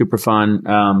 Super fun.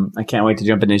 I can't wait to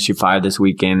jump into issue 5 this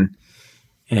weekend.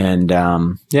 And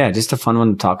just a fun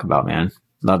one to talk about, man.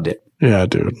 Loved it. Yeah,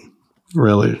 dude.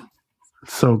 Really.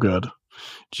 So good.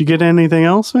 Did you get anything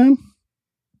else, man?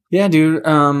 Yeah, dude.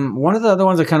 One of the other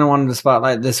ones I kind of wanted to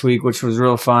spotlight this week, which was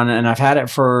real fun, and I've had it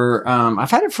for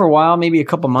a while, maybe a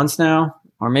couple months now,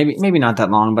 or maybe not that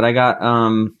long. But I got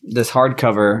this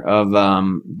hardcover of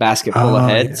Basket Full of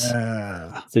Heads.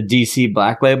 Yeah. It's a DC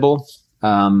Black Label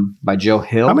by Joe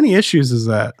Hill. How many issues is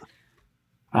that?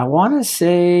 I want to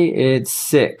say it's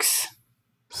 6.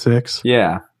 6?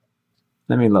 Yeah.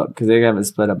 Let me look because they have it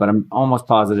split up, but I'm almost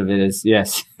positive it is.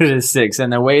 Yes, it is 6.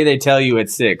 And the way they tell you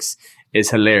it's 6 is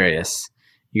hilarious.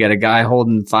 You got a guy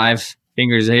holding 5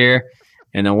 fingers here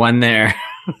and a 1 there.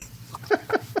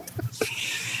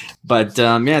 But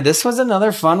yeah, this was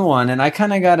another fun one, and I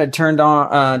kind of got it turned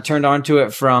on to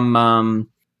it from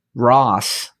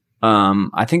Ross.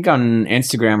 I think on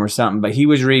Instagram or something, but he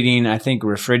was reading, I think,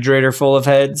 Refrigerator Full of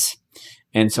Heads.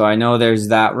 And so I know there's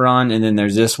that run, and then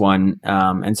there's this one.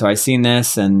 And so I seen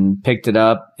this and picked it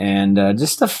up, and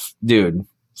dude,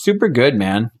 super good,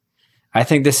 man. I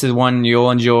think this is one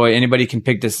you'll enjoy. Anybody can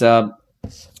pick this up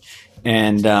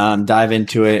and dive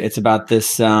into it. It's about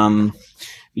this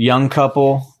young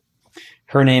couple.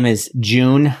 Her name is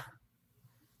June. I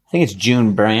think it's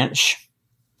June Branch.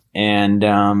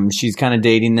 And she's kind of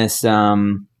dating this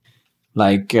hunk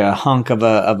of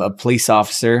a police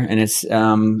officer, and it's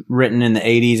written in the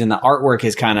 80s, and the artwork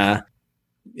is kind of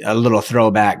a little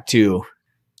throwback too.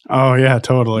 Oh yeah,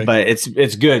 totally. But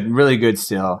it's good, really good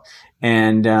still.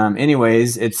 And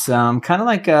anyways, it's kind of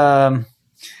like a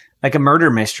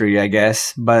murder mystery, I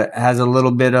guess, but has a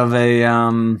little bit of a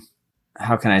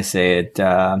how can I say it?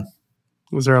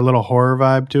 Was there a little horror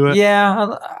vibe to it?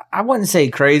 Yeah, I wouldn't say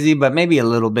crazy, but maybe a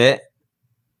little bit.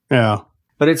 Yeah.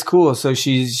 But it's cool. So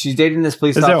she's dating this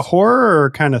police officer. Is it horror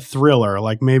or kind of thriller?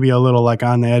 Like maybe a little like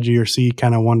on the edge of your seat,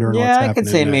 kind of wondering what's happening. Yeah, I could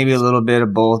say next. Maybe a little bit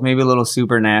of both. Maybe a little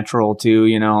supernatural too,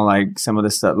 like some of the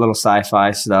stuff, little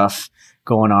sci-fi stuff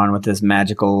going on with this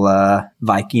magical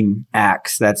Viking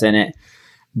axe that's in it.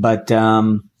 But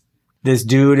this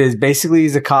dude is basically,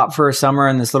 he's a cop for a summer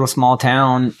in this little small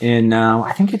town in,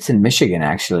 I think it's in Michigan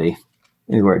actually.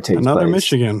 Is where it takes Another place.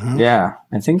 Michigan, huh? Yeah,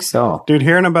 I think so. Dude,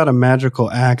 hearing about a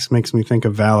magical axe makes me think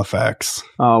of Halifax.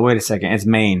 Oh, wait a second. It's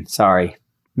Maine. Sorry.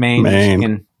 Maine.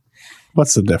 Michigan.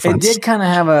 What's the difference? It did kind of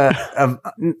have a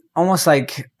almost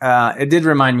like, it did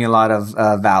remind me a lot of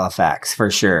Halifax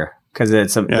for sure, because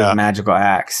it's a magical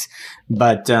axe.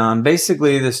 But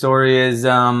basically the story is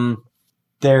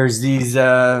there's these,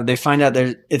 they find out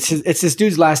it's this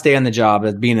dude's last day on the job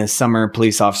as being a summer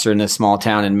police officer in this small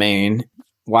town in Maine.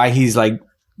 Why he's like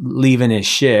leaving his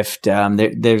shift,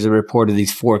 there's a report of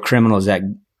these 4 criminals that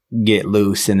get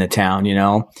loose in the town,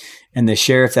 and the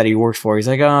sheriff that he works for, he's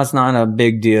like, oh, it's not a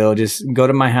big deal. Just go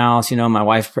to my house. My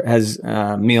wife has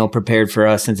a meal prepared for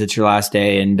us since it's your last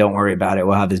day, and don't worry about it.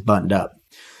 We'll have this buttoned up.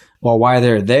 Well, while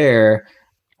they're there,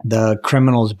 the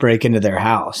criminals break into their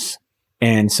house.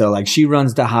 And so like she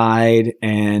runs to hide,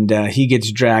 and he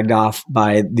gets dragged off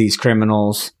by these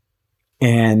criminals.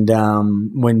 And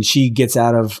when she gets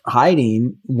out of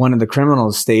hiding, one of the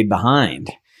criminals stayed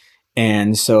behind.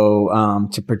 And so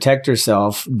to protect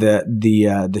herself,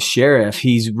 the sheriff,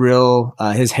 he's real.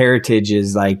 His heritage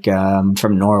is like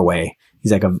from Norway.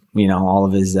 He's like all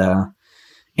of his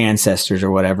ancestors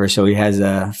or whatever. So he has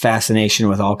a fascination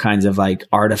with all kinds of like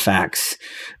artifacts,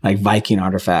 like Viking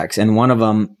artifacts. And one of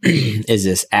them is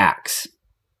this axe.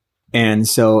 And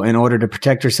so in order to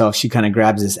protect herself, she kind of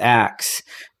grabs this axe.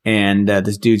 And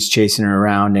this dude's chasing her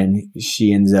around, and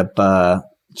she ends up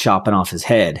chopping off his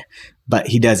head, but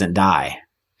he doesn't die.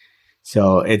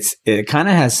 So it kind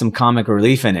of has some comic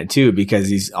relief in it too,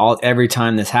 because every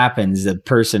time this happens, the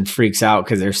person freaks out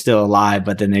because they're still alive,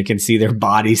 but then they can see their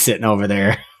body sitting over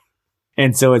there.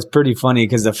 And so it's pretty funny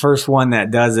because the first one that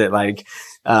does it, like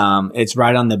it's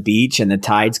right on the beach and the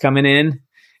tide's coming in.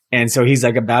 And so he's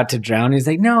like about to drown. He's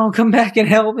like, no, come back and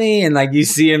help me. And like you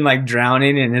see him like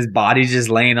drowning, and his body's just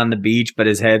laying on the beach, but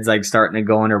his head's like starting to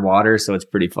go underwater. So it's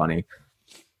pretty funny.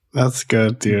 That's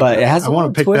good, dude. But it has I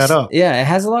want to pick that up. Yeah, it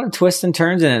has a lot of twists and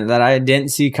turns in it that I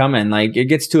didn't see coming. Like it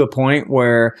gets to a point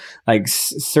where like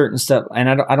certain stuff, and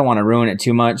I don't want to ruin it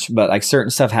too much, but like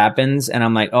certain stuff happens, and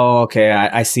I'm like, oh, okay,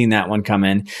 I seen that one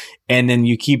coming. And then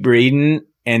you keep reading,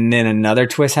 and then another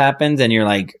twist happens, and you're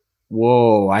like,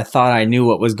 whoa, I thought I knew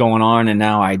what was going on, and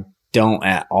now I don't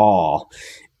at all.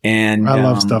 And I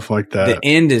love stuff like that. The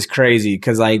end is crazy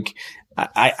because like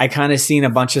I kind of seen a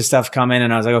bunch of stuff come in,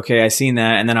 and I was like, okay, I seen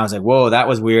that. And then I was like, whoa, that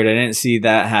was weird. I didn't see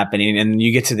that happening. And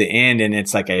you get to the end, and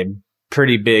it's like a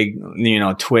pretty big,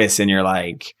 twist. And you're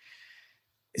like,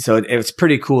 so it's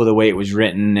pretty cool the way it was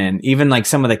written. And even like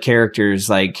some of the characters,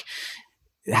 like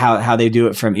how they do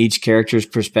it from each character's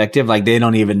perspective, like they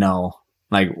don't even know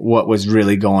like what was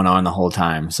really going on the whole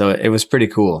time. So it was pretty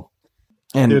cool.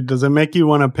 And dude, does it make you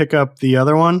want to pick up the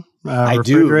other one? I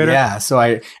do, yeah.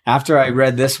 So after I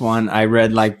read this one, I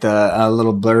read like the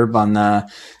little blurb on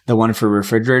the one for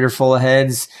Refrigerator Full of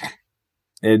Heads.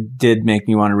 It did make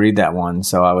me want to read that one,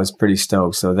 so I was pretty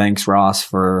stoked. So thanks, Ross,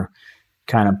 for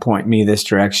kind of pointing me this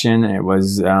direction. It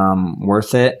was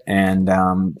worth it, and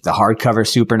the hardcover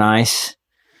super nice.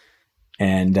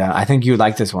 And I think you would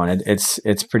like this one.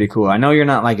 It's pretty cool. I know you're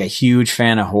not like a huge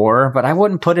fan of horror, but I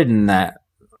wouldn't put it in that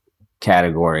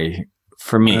category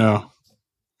for me.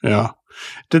 Yeah.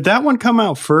 Did that one come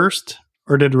out first,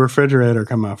 or did Refrigerator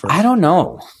come out first? I don't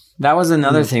know. That was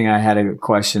another thing I had a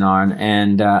question on,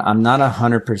 and I'm not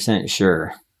 100%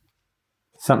 sure.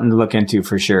 Something to look into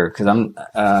for sure, because I'm...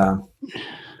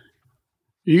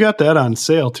 You got that on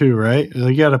sale too, right?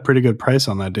 You got a pretty good price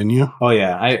on that, didn't you? Oh,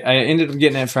 yeah. I ended up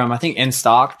getting it from, I think, In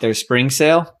Stock, their spring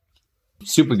sale.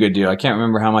 Super good deal. I can't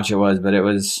remember how much it was, but it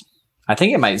was... I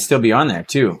think it might still be on there,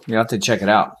 too. You'll have to check it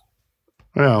out.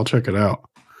 Yeah, I'll check it out.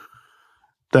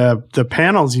 The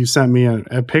panels you sent me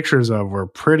pictures of were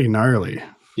pretty gnarly.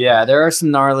 Yeah, there are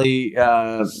some gnarly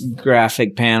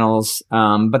graphic panels,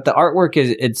 but the artwork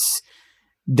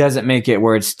doesn't make it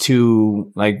where it's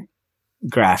too like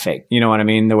graphic. You know what I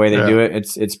mean? The way they do it,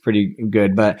 it's pretty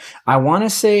good. But I want to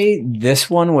say this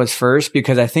one was first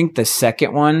because I think the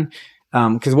second one,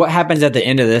 because what happens at the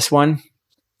end of this one,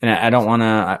 and I don't want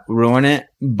to ruin it,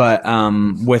 but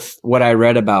with what I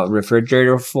read about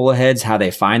Refrigerator Full of Heads, how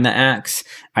they find the axe,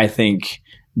 I think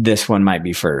this one might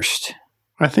be first.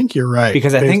 I think you're right.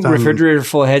 Because I think Refrigerator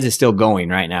Full of Heads is still going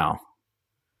right now.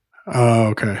 Oh,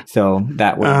 okay. So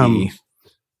that would be...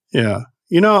 Yeah.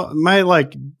 You know, my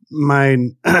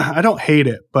I don't hate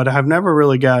it, but I've never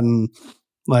really gotten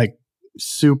like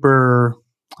super,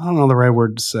 I don't know the right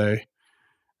word to say,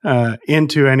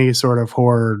 into any sort of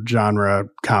horror genre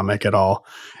comic at all.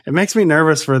 It makes me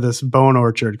nervous for this Bone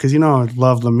Orchard because, you know, I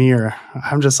love Lemire.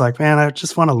 I'm just like, man, I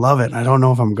just want to love it. I don't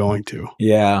know if I'm going to.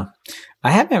 Yeah. I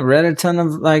haven't read a ton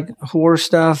of like horror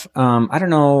stuff. I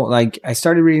don't know. Like I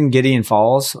started reading Gideon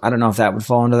Falls. I don't know if that would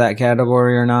fall into that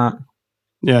category or not.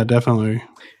 Yeah, definitely.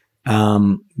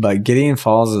 But Gideon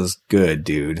Falls is good,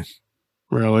 dude.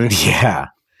 Really? Yeah.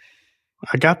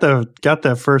 I got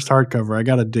the first hardcover. I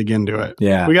got to dig into it.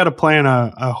 Yeah. We got to plan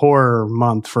a horror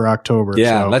month for October.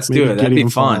 Yeah, so let's do it. That'd be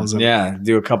fun. And, yeah.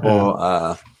 Do a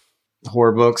couple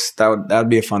horror books. That would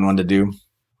be a fun one to do.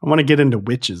 I want to get into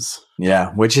witches.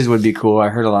 Yeah, witches would be cool. I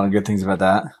heard a lot of good things about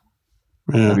that.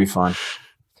 Yeah. That'd be fun.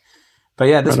 But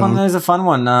yeah, this one is a fun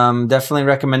one. Definitely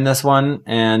recommend this one.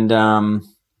 And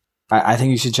I think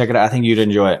you should check it out. I think you'd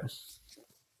enjoy it.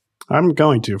 I'm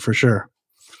going to, for sure.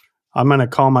 I'm going to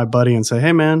call my buddy and say,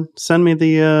 hey, man, send me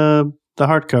the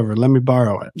hardcover. Let me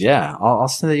borrow it. Yeah, I'll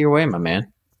send it your way, my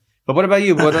man. But what about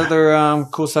you? What other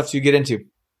cool stuff do you get into?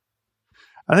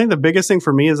 I think the biggest thing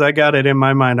for me is I got it in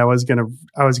my mind. I was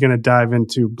gonna dive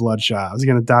into Bloodshot. I was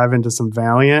gonna dive into some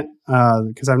Valiant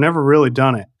because I've never really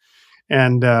done it,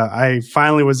 and I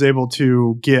finally was able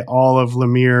to get all of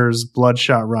Lemire's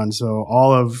Bloodshot run. So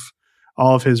all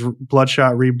of his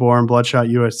Bloodshot Reborn, Bloodshot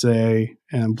USA,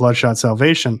 and Bloodshot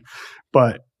Salvation.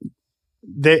 But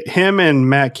him and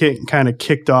Matt Kint kind of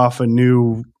kicked off a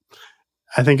new.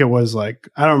 I think it was like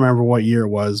I don't remember what year it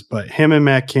was, but him and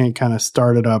Matt Kint kind of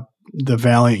started up the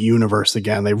Valiant universe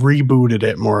again. They rebooted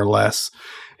it more or less,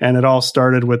 and it all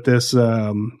started with this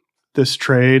this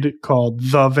trade called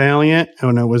The Valiant,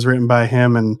 and it was written by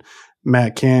him and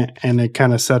Matt Kint, and it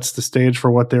kind of sets the stage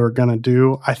for what they were going to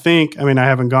do. I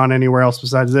haven't gone anywhere else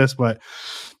besides this, but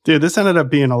dude, this ended up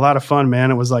being a lot of fun,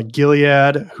 man. It was like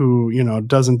Gilead, who, you know,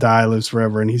 doesn't die, lives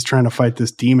forever, and he's trying to fight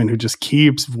this demon who just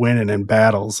keeps winning in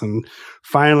battles, and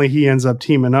finally he ends up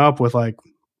teaming up with like,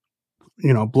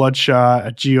 you know, Bloodshot,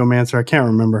 a geomancer. I can't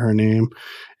remember her name.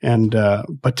 And,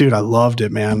 but dude, I loved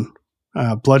it, man.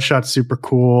 Bloodshot's super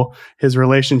cool. His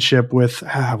relationship with,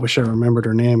 I wish I remembered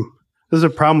her name. There's a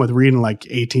problem with reading like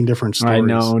 18 different stories. I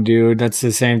know, dude. That's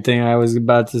the same thing I was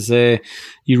about to say.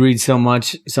 You read so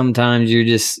much, sometimes you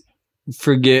just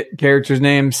forget characters'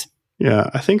 names.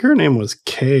 Yeah. I think her name was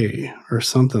Kay or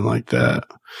something like that.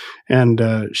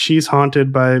 And, she's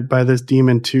haunted by this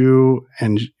demon too.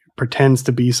 And pretends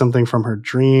to be something from her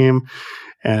dream,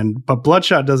 but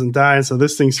Bloodshot doesn't die, so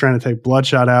this thing's trying to take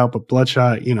Bloodshot out, but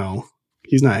Bloodshot, you know,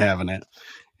 he's not having it,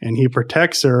 and he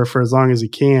protects her for as long as he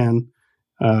can.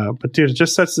 But dude, it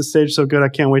just sets the stage so good. I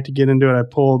can't wait to get into it. I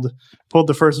pulled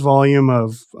the first volume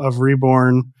of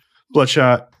Reborn,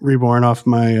 Bloodshot Reborn off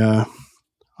my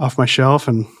shelf,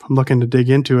 and I'm looking to dig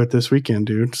into it this weekend,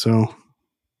 dude. So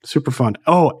super fun.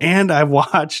 Oh, and I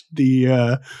watched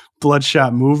the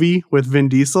Bloodshot movie with Vin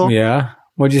Diesel. Yeah.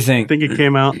 What'd you think? I think it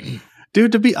came out.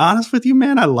 Dude, to be honest with you,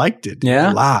 man, I liked it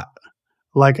a lot.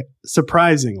 Like,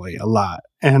 surprisingly, a lot.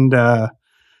 And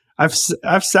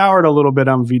I've soured a little bit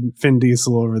on Vin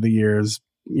Diesel over the years.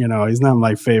 You know, he's not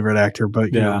my favorite actor,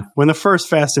 but you know, when the first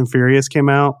Fast and Furious came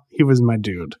out, he was my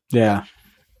dude. Yeah.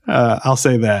 I'll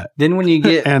say that. Then when you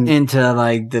get into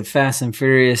like the Fast and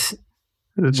Furious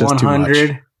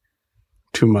 100,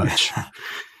 too much.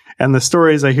 And the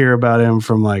stories I hear about him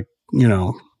from, like, you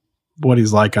know, what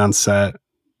he's like on set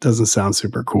doesn't sound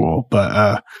super cool.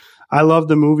 But I love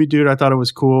the movie, dude. I thought it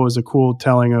was cool. It was a cool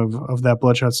telling of that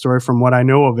Bloodshot story from what I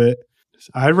know of it.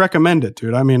 I'd recommend it,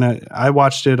 dude. I mean, I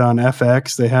watched it on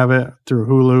FX. They have it through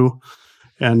Hulu.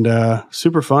 And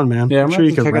super fun, man. Yeah, I'm sure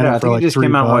you could rent it for like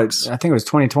 $3. I think it was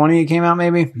 2020 it came out,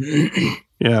 maybe.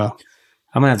 Yeah.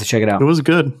 I'm going to have to check it out. It was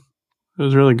good. It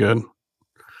was really good.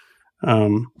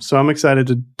 So I'm excited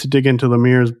to dig into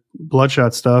Lemir's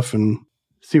Bloodshot stuff and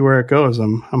see where it goes.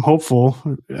 I'm hopeful.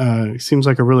 He seems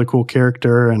like a really cool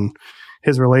character, and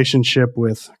his relationship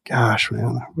with, gosh,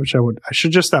 man, I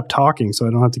should just stop talking so I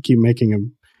don't have to keep making a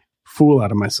fool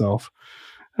out of myself.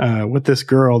 With this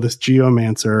girl, this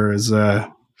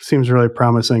geomancer seems really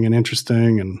promising and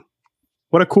interesting, and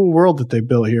what a cool world that they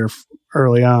built here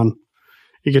early on.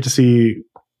 You get to see,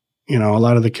 you know, a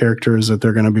lot of the characters that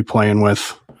they're going to be playing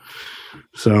with.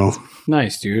 So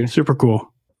nice, dude. Super cool.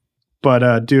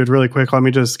 But dude, really quick, let me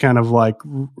just kind of like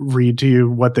read to you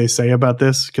what they say about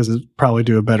this, because it probably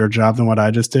do a better job than what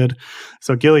I just did.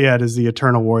 So Gilead is the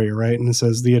Eternal Warrior, right? And it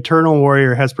says, the Eternal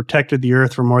Warrior has protected the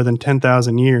earth for more than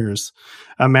 10,000 years.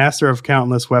 A master of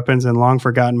countless weapons and long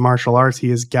forgotten martial arts,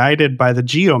 he is guided by the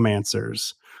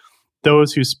Geomancers,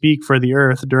 those who speak for the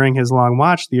earth. During his long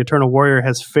watch, the Eternal Warrior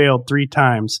has failed 3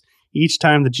 times. Each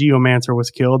time the Geomancer was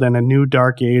killed and a new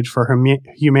dark age for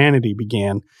humanity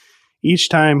began. Each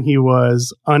time he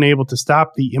was unable to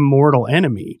stop the immortal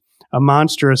enemy, a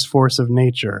monstrous force of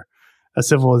nature, a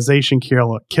civilization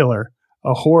killer,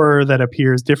 a horror that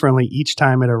appears differently each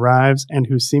time it arrives and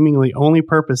whose seemingly only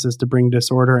purpose is to bring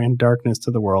disorder and darkness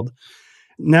to the world.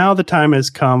 Now the time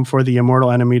has come for the immortal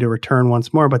enemy to return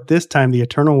once more, but this time the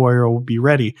Eternal Warrior will be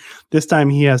ready. This time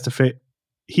he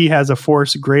has a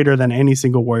force greater than any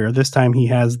single warrior. This time he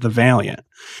has the Valiant.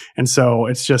 And so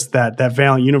it's just that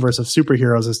Valiant universe of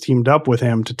superheroes has teamed up with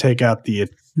him to take out the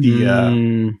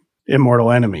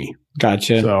immortal enemy.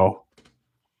 Gotcha. So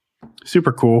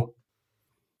super cool.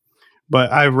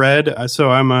 But I read,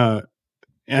 so I'm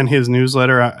in his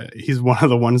newsletter, he's one of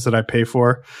the ones that I pay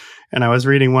for. And I was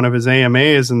reading one of his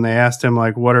AMAs, and they asked him,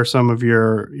 like, what are some of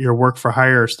your work for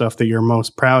hire stuff that you're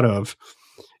most proud of?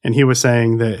 And he was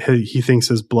saying that he thinks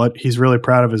he's really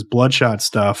proud of his Bloodshot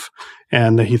stuff,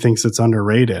 and that he thinks it's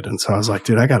underrated. And so I was like,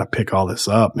 dude, I got to pick all this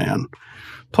up, man.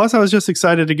 Plus, I was just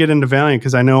excited to get into Valiant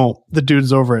because I know the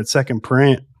dudes over at Second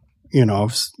Print, you know,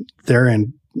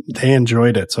 they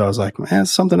enjoyed it. So I was like, man,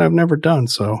 it's something I've never done.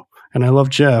 So, and I love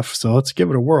Jeff, so let's give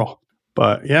it a whirl.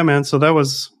 But yeah, man. So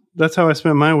that's how I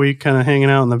spent my week, kind of hanging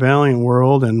out in the Valiant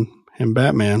world and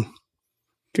Batman.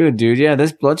 Good, dude. Yeah,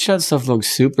 this Bloodshot stuff looks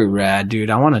super rad, dude.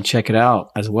 I want to check it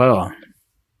out as well.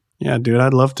 Yeah, dude,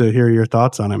 I'd love to hear your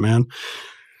thoughts on it, man.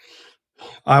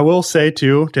 I will say,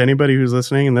 too, to anybody who's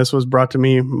listening, and this was brought to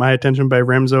my attention by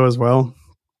Remzo as well,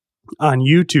 on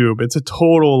YouTube, it's a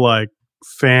total, like,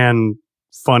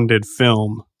 fan-funded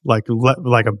film, like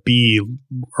a B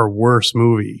or worse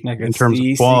movie, like in terms of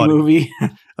quality. Movie.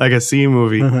 Like a C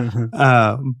movie.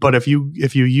 But if you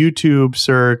YouTube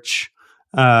search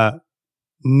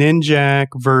Ninjak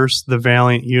versus the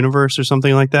Valiant Universe or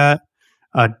something like that,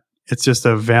 it's just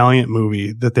a Valiant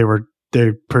movie that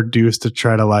they produced to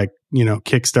try to, like, you know,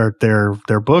 kickstart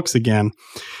their books again.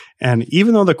 And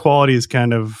even though the quality is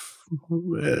kind of,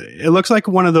 it looks like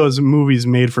one of those movies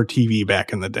made for TV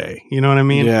back in the day. You know what I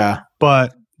mean? Yeah.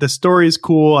 But the story is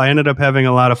cool. I ended up having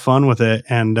a lot of fun with it,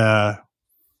 and I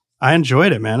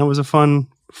enjoyed it, man. It was a fun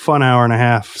hour and a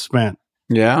half spent.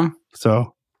 Yeah.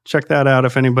 So check that out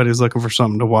if anybody's looking for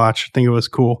something to watch. I think it was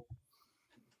cool.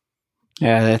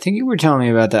 Yeah, I think you were telling me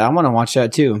about that. I want to watch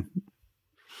that too.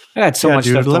 I got so much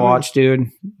stuff to watch, dude.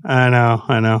 I know.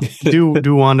 Do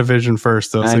WandaVision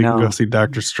first, though, so you can go see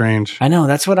Doctor Strange. I know.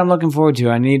 That's what I'm looking forward to.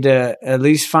 I need to at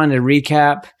least find a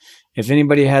recap. If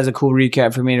anybody has a cool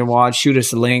recap for me to watch, shoot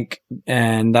us a link,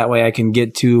 and that way I can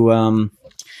get to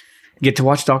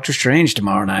watch Doctor Strange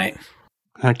tomorrow night.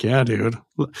 Heck yeah, dude.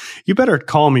 You better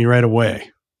call me right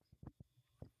away.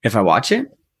 If I watch it?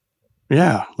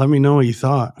 Yeah, let me know what you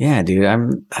thought. Yeah, dude.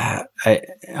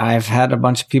 I've had a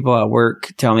bunch of people at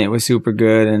work tell me it was super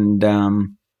good, and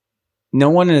no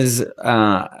one is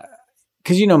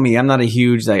because you know me, I'm not a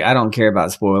huge, like, I don't care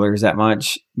about spoilers that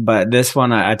much. But this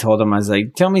one, I told him, I was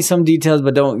like, tell me some details,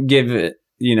 but don't give it,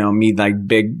 me like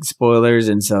big spoilers.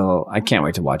 And so I can't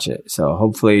wait to watch it. So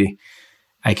hopefully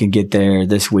I can get there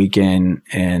this weekend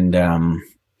and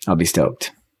I'll be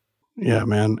stoked. Yeah,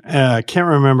 man. I can't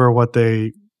remember what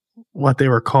they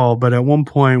were called, but at one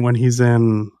point when he's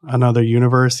in another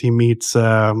universe, he meets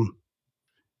some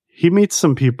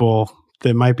people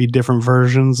that might be different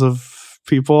versions of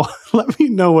people. Let me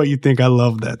know what you think. I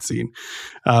love that scene.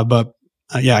 I don't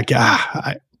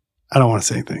want to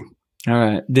say anything. All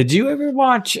right. Did you ever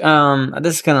watch,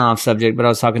 this is kind of off subject, but I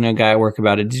was talking to a guy at work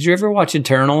about it. Did you ever watch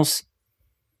Eternals?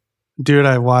 Dude,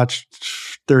 I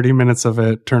watched 30 minutes of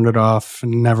it, turned it off,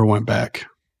 and never went back.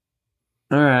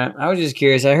 All right. I was just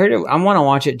curious. I heard it. I want to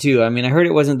watch it too. I mean, I heard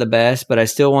it wasn't the best, but I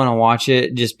still want to watch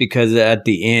it just because at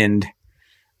the end,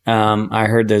 I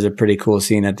heard there's a pretty cool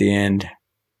scene at the end.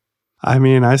 I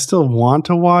mean, I still want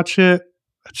to watch it.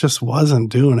 It just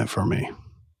wasn't doing it for me.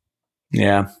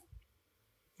 Yeah.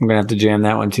 I'm going to have to jam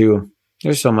that one too.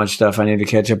 There's so much stuff I need to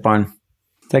catch up on.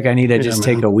 It's like I need to just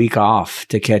take a week off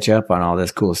to catch up on all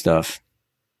this cool stuff.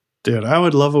 Dude, I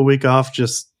would love a week off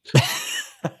just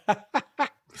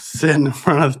sitting in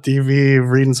front of the TV,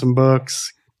 reading some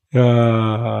books.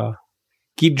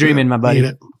 Keep dreaming, my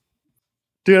buddy.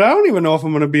 Dude, I don't even know if I'm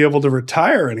going to be able to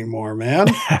retire anymore, man.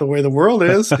 The way the world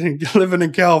is, living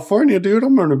in California, dude,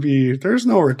 there's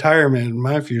no retirement in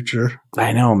my future.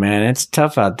 I know, man. It's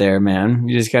tough out there, man.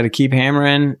 You just got to keep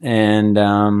hammering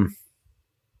and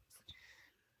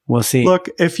we'll see. Look,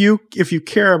 if you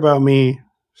care about me,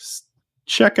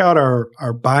 check out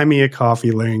our Buy Me a Coffee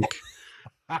link.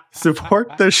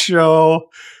 Support the show.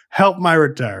 Help my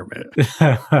retirement.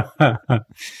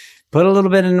 Put a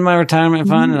little bit into my retirement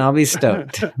fund and I'll be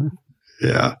stoked.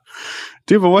 Yeah.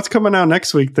 Dude, but what's coming out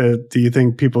next week that do you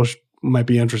think people might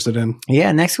be interested in?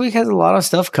 Yeah, next week has a lot of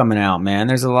stuff coming out, man.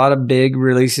 There's a lot of big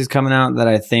releases coming out that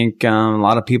I think a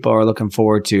lot of people are looking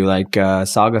forward to, like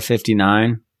Saga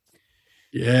 59.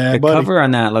 Yeah, the cover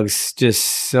on that looks just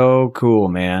so cool,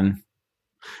 man.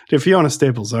 Dude, Fiona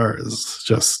Staples' art is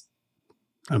just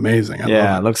amazing.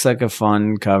 Yeah, it looks like a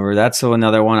fun cover. That's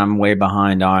another one I'm way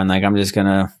behind on. Like, I'm just going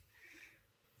to,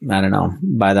 I don't know,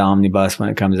 buy the omnibus when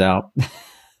it comes out.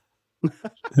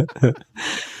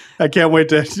 I can't wait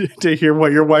to hear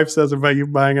what your wife says about you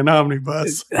buying an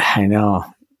omnibus. I know.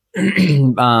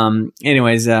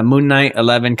 Anyways, Moon Knight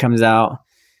 11 comes out.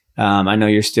 I know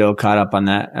you're still caught up on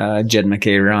that Jed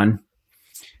McKay run.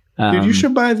 Dude, you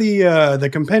should buy the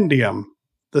compendium,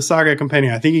 the Saga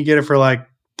compendium. I think you get it for like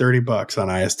 $30 on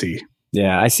IST.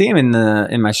 Yeah, I see him in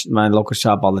my local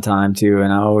shop all the time too,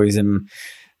 and I always am,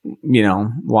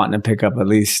 wanting to pick up at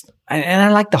least. And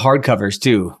I like the hardcovers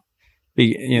too. They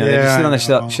just sit on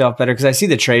the shelf better because I see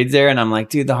the trades there, and I'm like,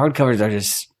 dude, the hardcovers are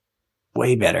just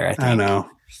way better. I think. I know.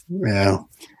 Yeah.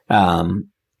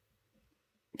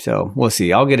 So we'll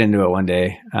see. I'll get into it one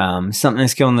day. Something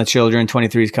that's Killing the Children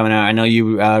 23 is coming out. I know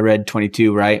you read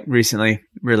 22 right recently.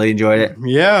 Really enjoyed it.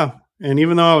 Yeah. And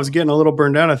even though I was getting a little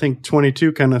burned out, I think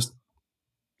 22 kind of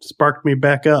sparked me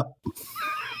back up.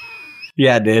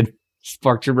 Yeah, it did.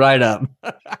 Sparked you right up.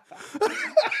 I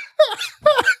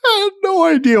had no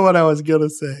idea what I was going to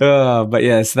say. But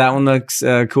yes, that one looks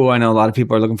cool. I know a lot of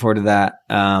people are looking forward to that.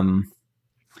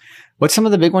 What's some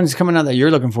of the big ones coming out that you're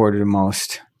looking forward to the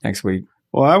most next week?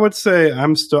 Well, I would say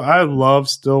I love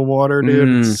Stillwater,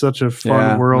 dude. It's such a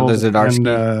fun world.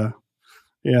 And,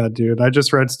 yeah, dude. I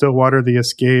just read Stillwater, The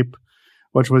Escape,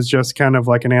 which was just kind of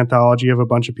like an anthology of a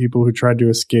bunch of people who tried to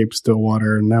escape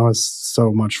Stillwater, and that was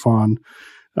so much fun.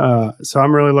 So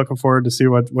I'm really looking forward to see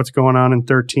what's going on in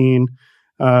 13.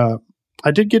 I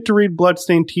did get to read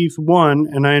Bloodstained Teeth 1,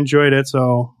 and I enjoyed it,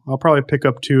 so I'll probably pick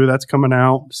up 2. That's coming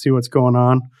out, see what's going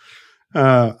on.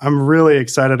 I'm really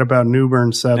excited about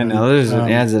Newburn 7. And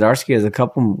Zdarsky has a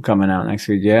couple coming out next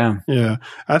week, yeah. Yeah.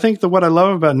 I think what I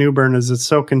love about Newburn is it's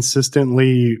so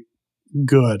consistently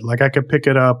good. Like, I could pick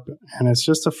it up, and it's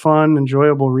just a fun,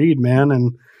 enjoyable read, man,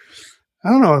 and I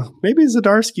don't know. Maybe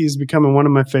Zdarsky is becoming one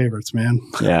of my favorites, man.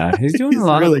 Yeah, he's doing a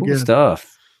lot of cool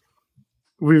stuff.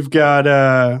 We've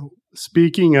got,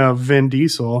 speaking of Vin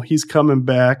Diesel, he's coming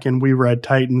back, and we read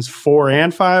Titans 4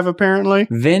 and 5, apparently.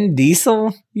 Vin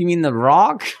Diesel? You mean The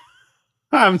Rock?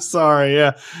 I'm sorry.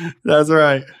 Yeah, that's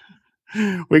right.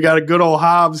 We got a good old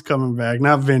Hobbs coming back,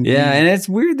 not Vin Diesel. Yeah, and it's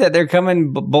weird that they're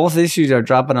coming, both issues are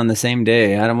dropping on the same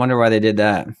day. I don't wonder why they did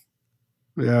that.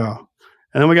 Yeah.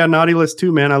 And then we got Naughty List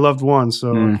 2, man. I loved 1,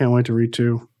 so I can't wait to read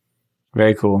 2.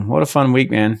 Very cool. What a fun week,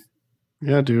 man.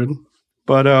 Yeah, dude.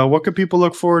 But what could people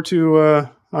look forward to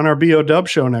on our BO Dub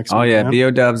show next week. Oh yeah, man.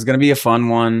 BO Dub's gonna be a fun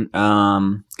one.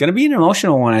 Gonna be an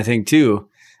emotional one, I think too.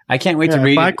 I can't wait to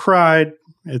read. If I cried,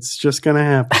 it's just gonna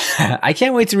happen. I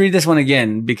can't wait to read this one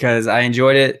again because I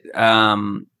enjoyed it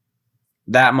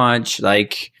that much.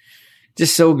 Like,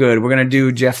 just so good. We're gonna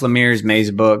do Jeff Lemire's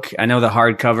Maze book. I know the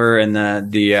hardcover and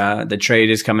the trade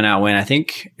is coming out when? I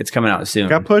think it's coming out soon.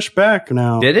 Got pushed back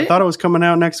now. Did it? I thought it was coming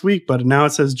out next week, but now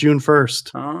it says June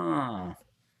 1st. Oh.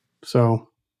 So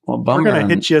Well, bummer. we're gonna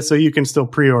hit you so you can still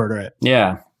pre-order it.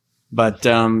 Yeah. But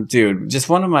dude, just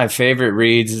one of my favorite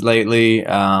reads lately.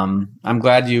 I'm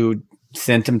glad you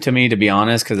sent them to me, to be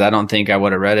honest, because I don't think I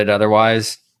would have read it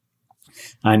otherwise.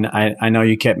 I know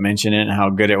you kept mentioning how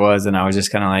good it was, and I was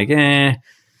just kind of like, eh.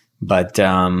 But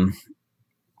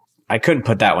I couldn't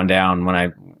put that one down when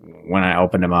I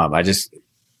opened them up. I just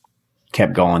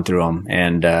kept going through them,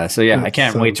 and so yeah, I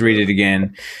can't wait to read it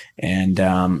again. And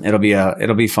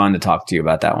it'll be fun to talk to you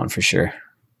about that one for sure.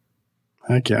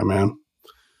 Heck yeah, man.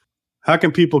 How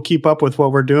can people keep up with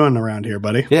what we're doing around here,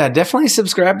 buddy? Yeah, definitely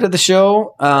subscribe to the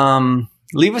show.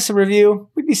 Leave us a review.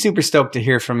 We'd be super stoked to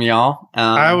hear from y'all.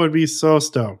 I would be so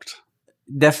stoked.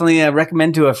 Definitely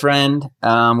recommend to a friend.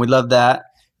 We'd love that.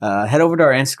 Head over to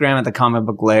our Instagram at the Comic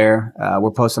Book Lair.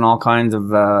 We're posting all kinds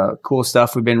of cool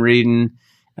stuff we've been reading.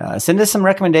 Send us some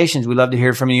recommendations. We'd love to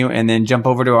hear from you. And then jump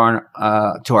over to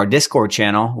our Discord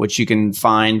channel, which you can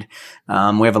find.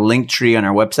 We have a link tree on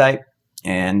our website,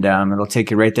 and it'll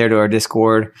take you right there to our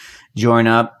Discord. Join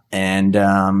up and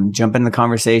jump in the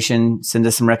conversation. Send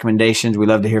us some recommendations. We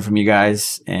love to hear from you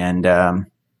guys, and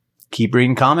keep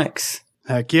reading comics.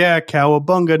 Heck yeah,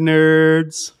 cowabunga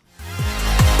nerds.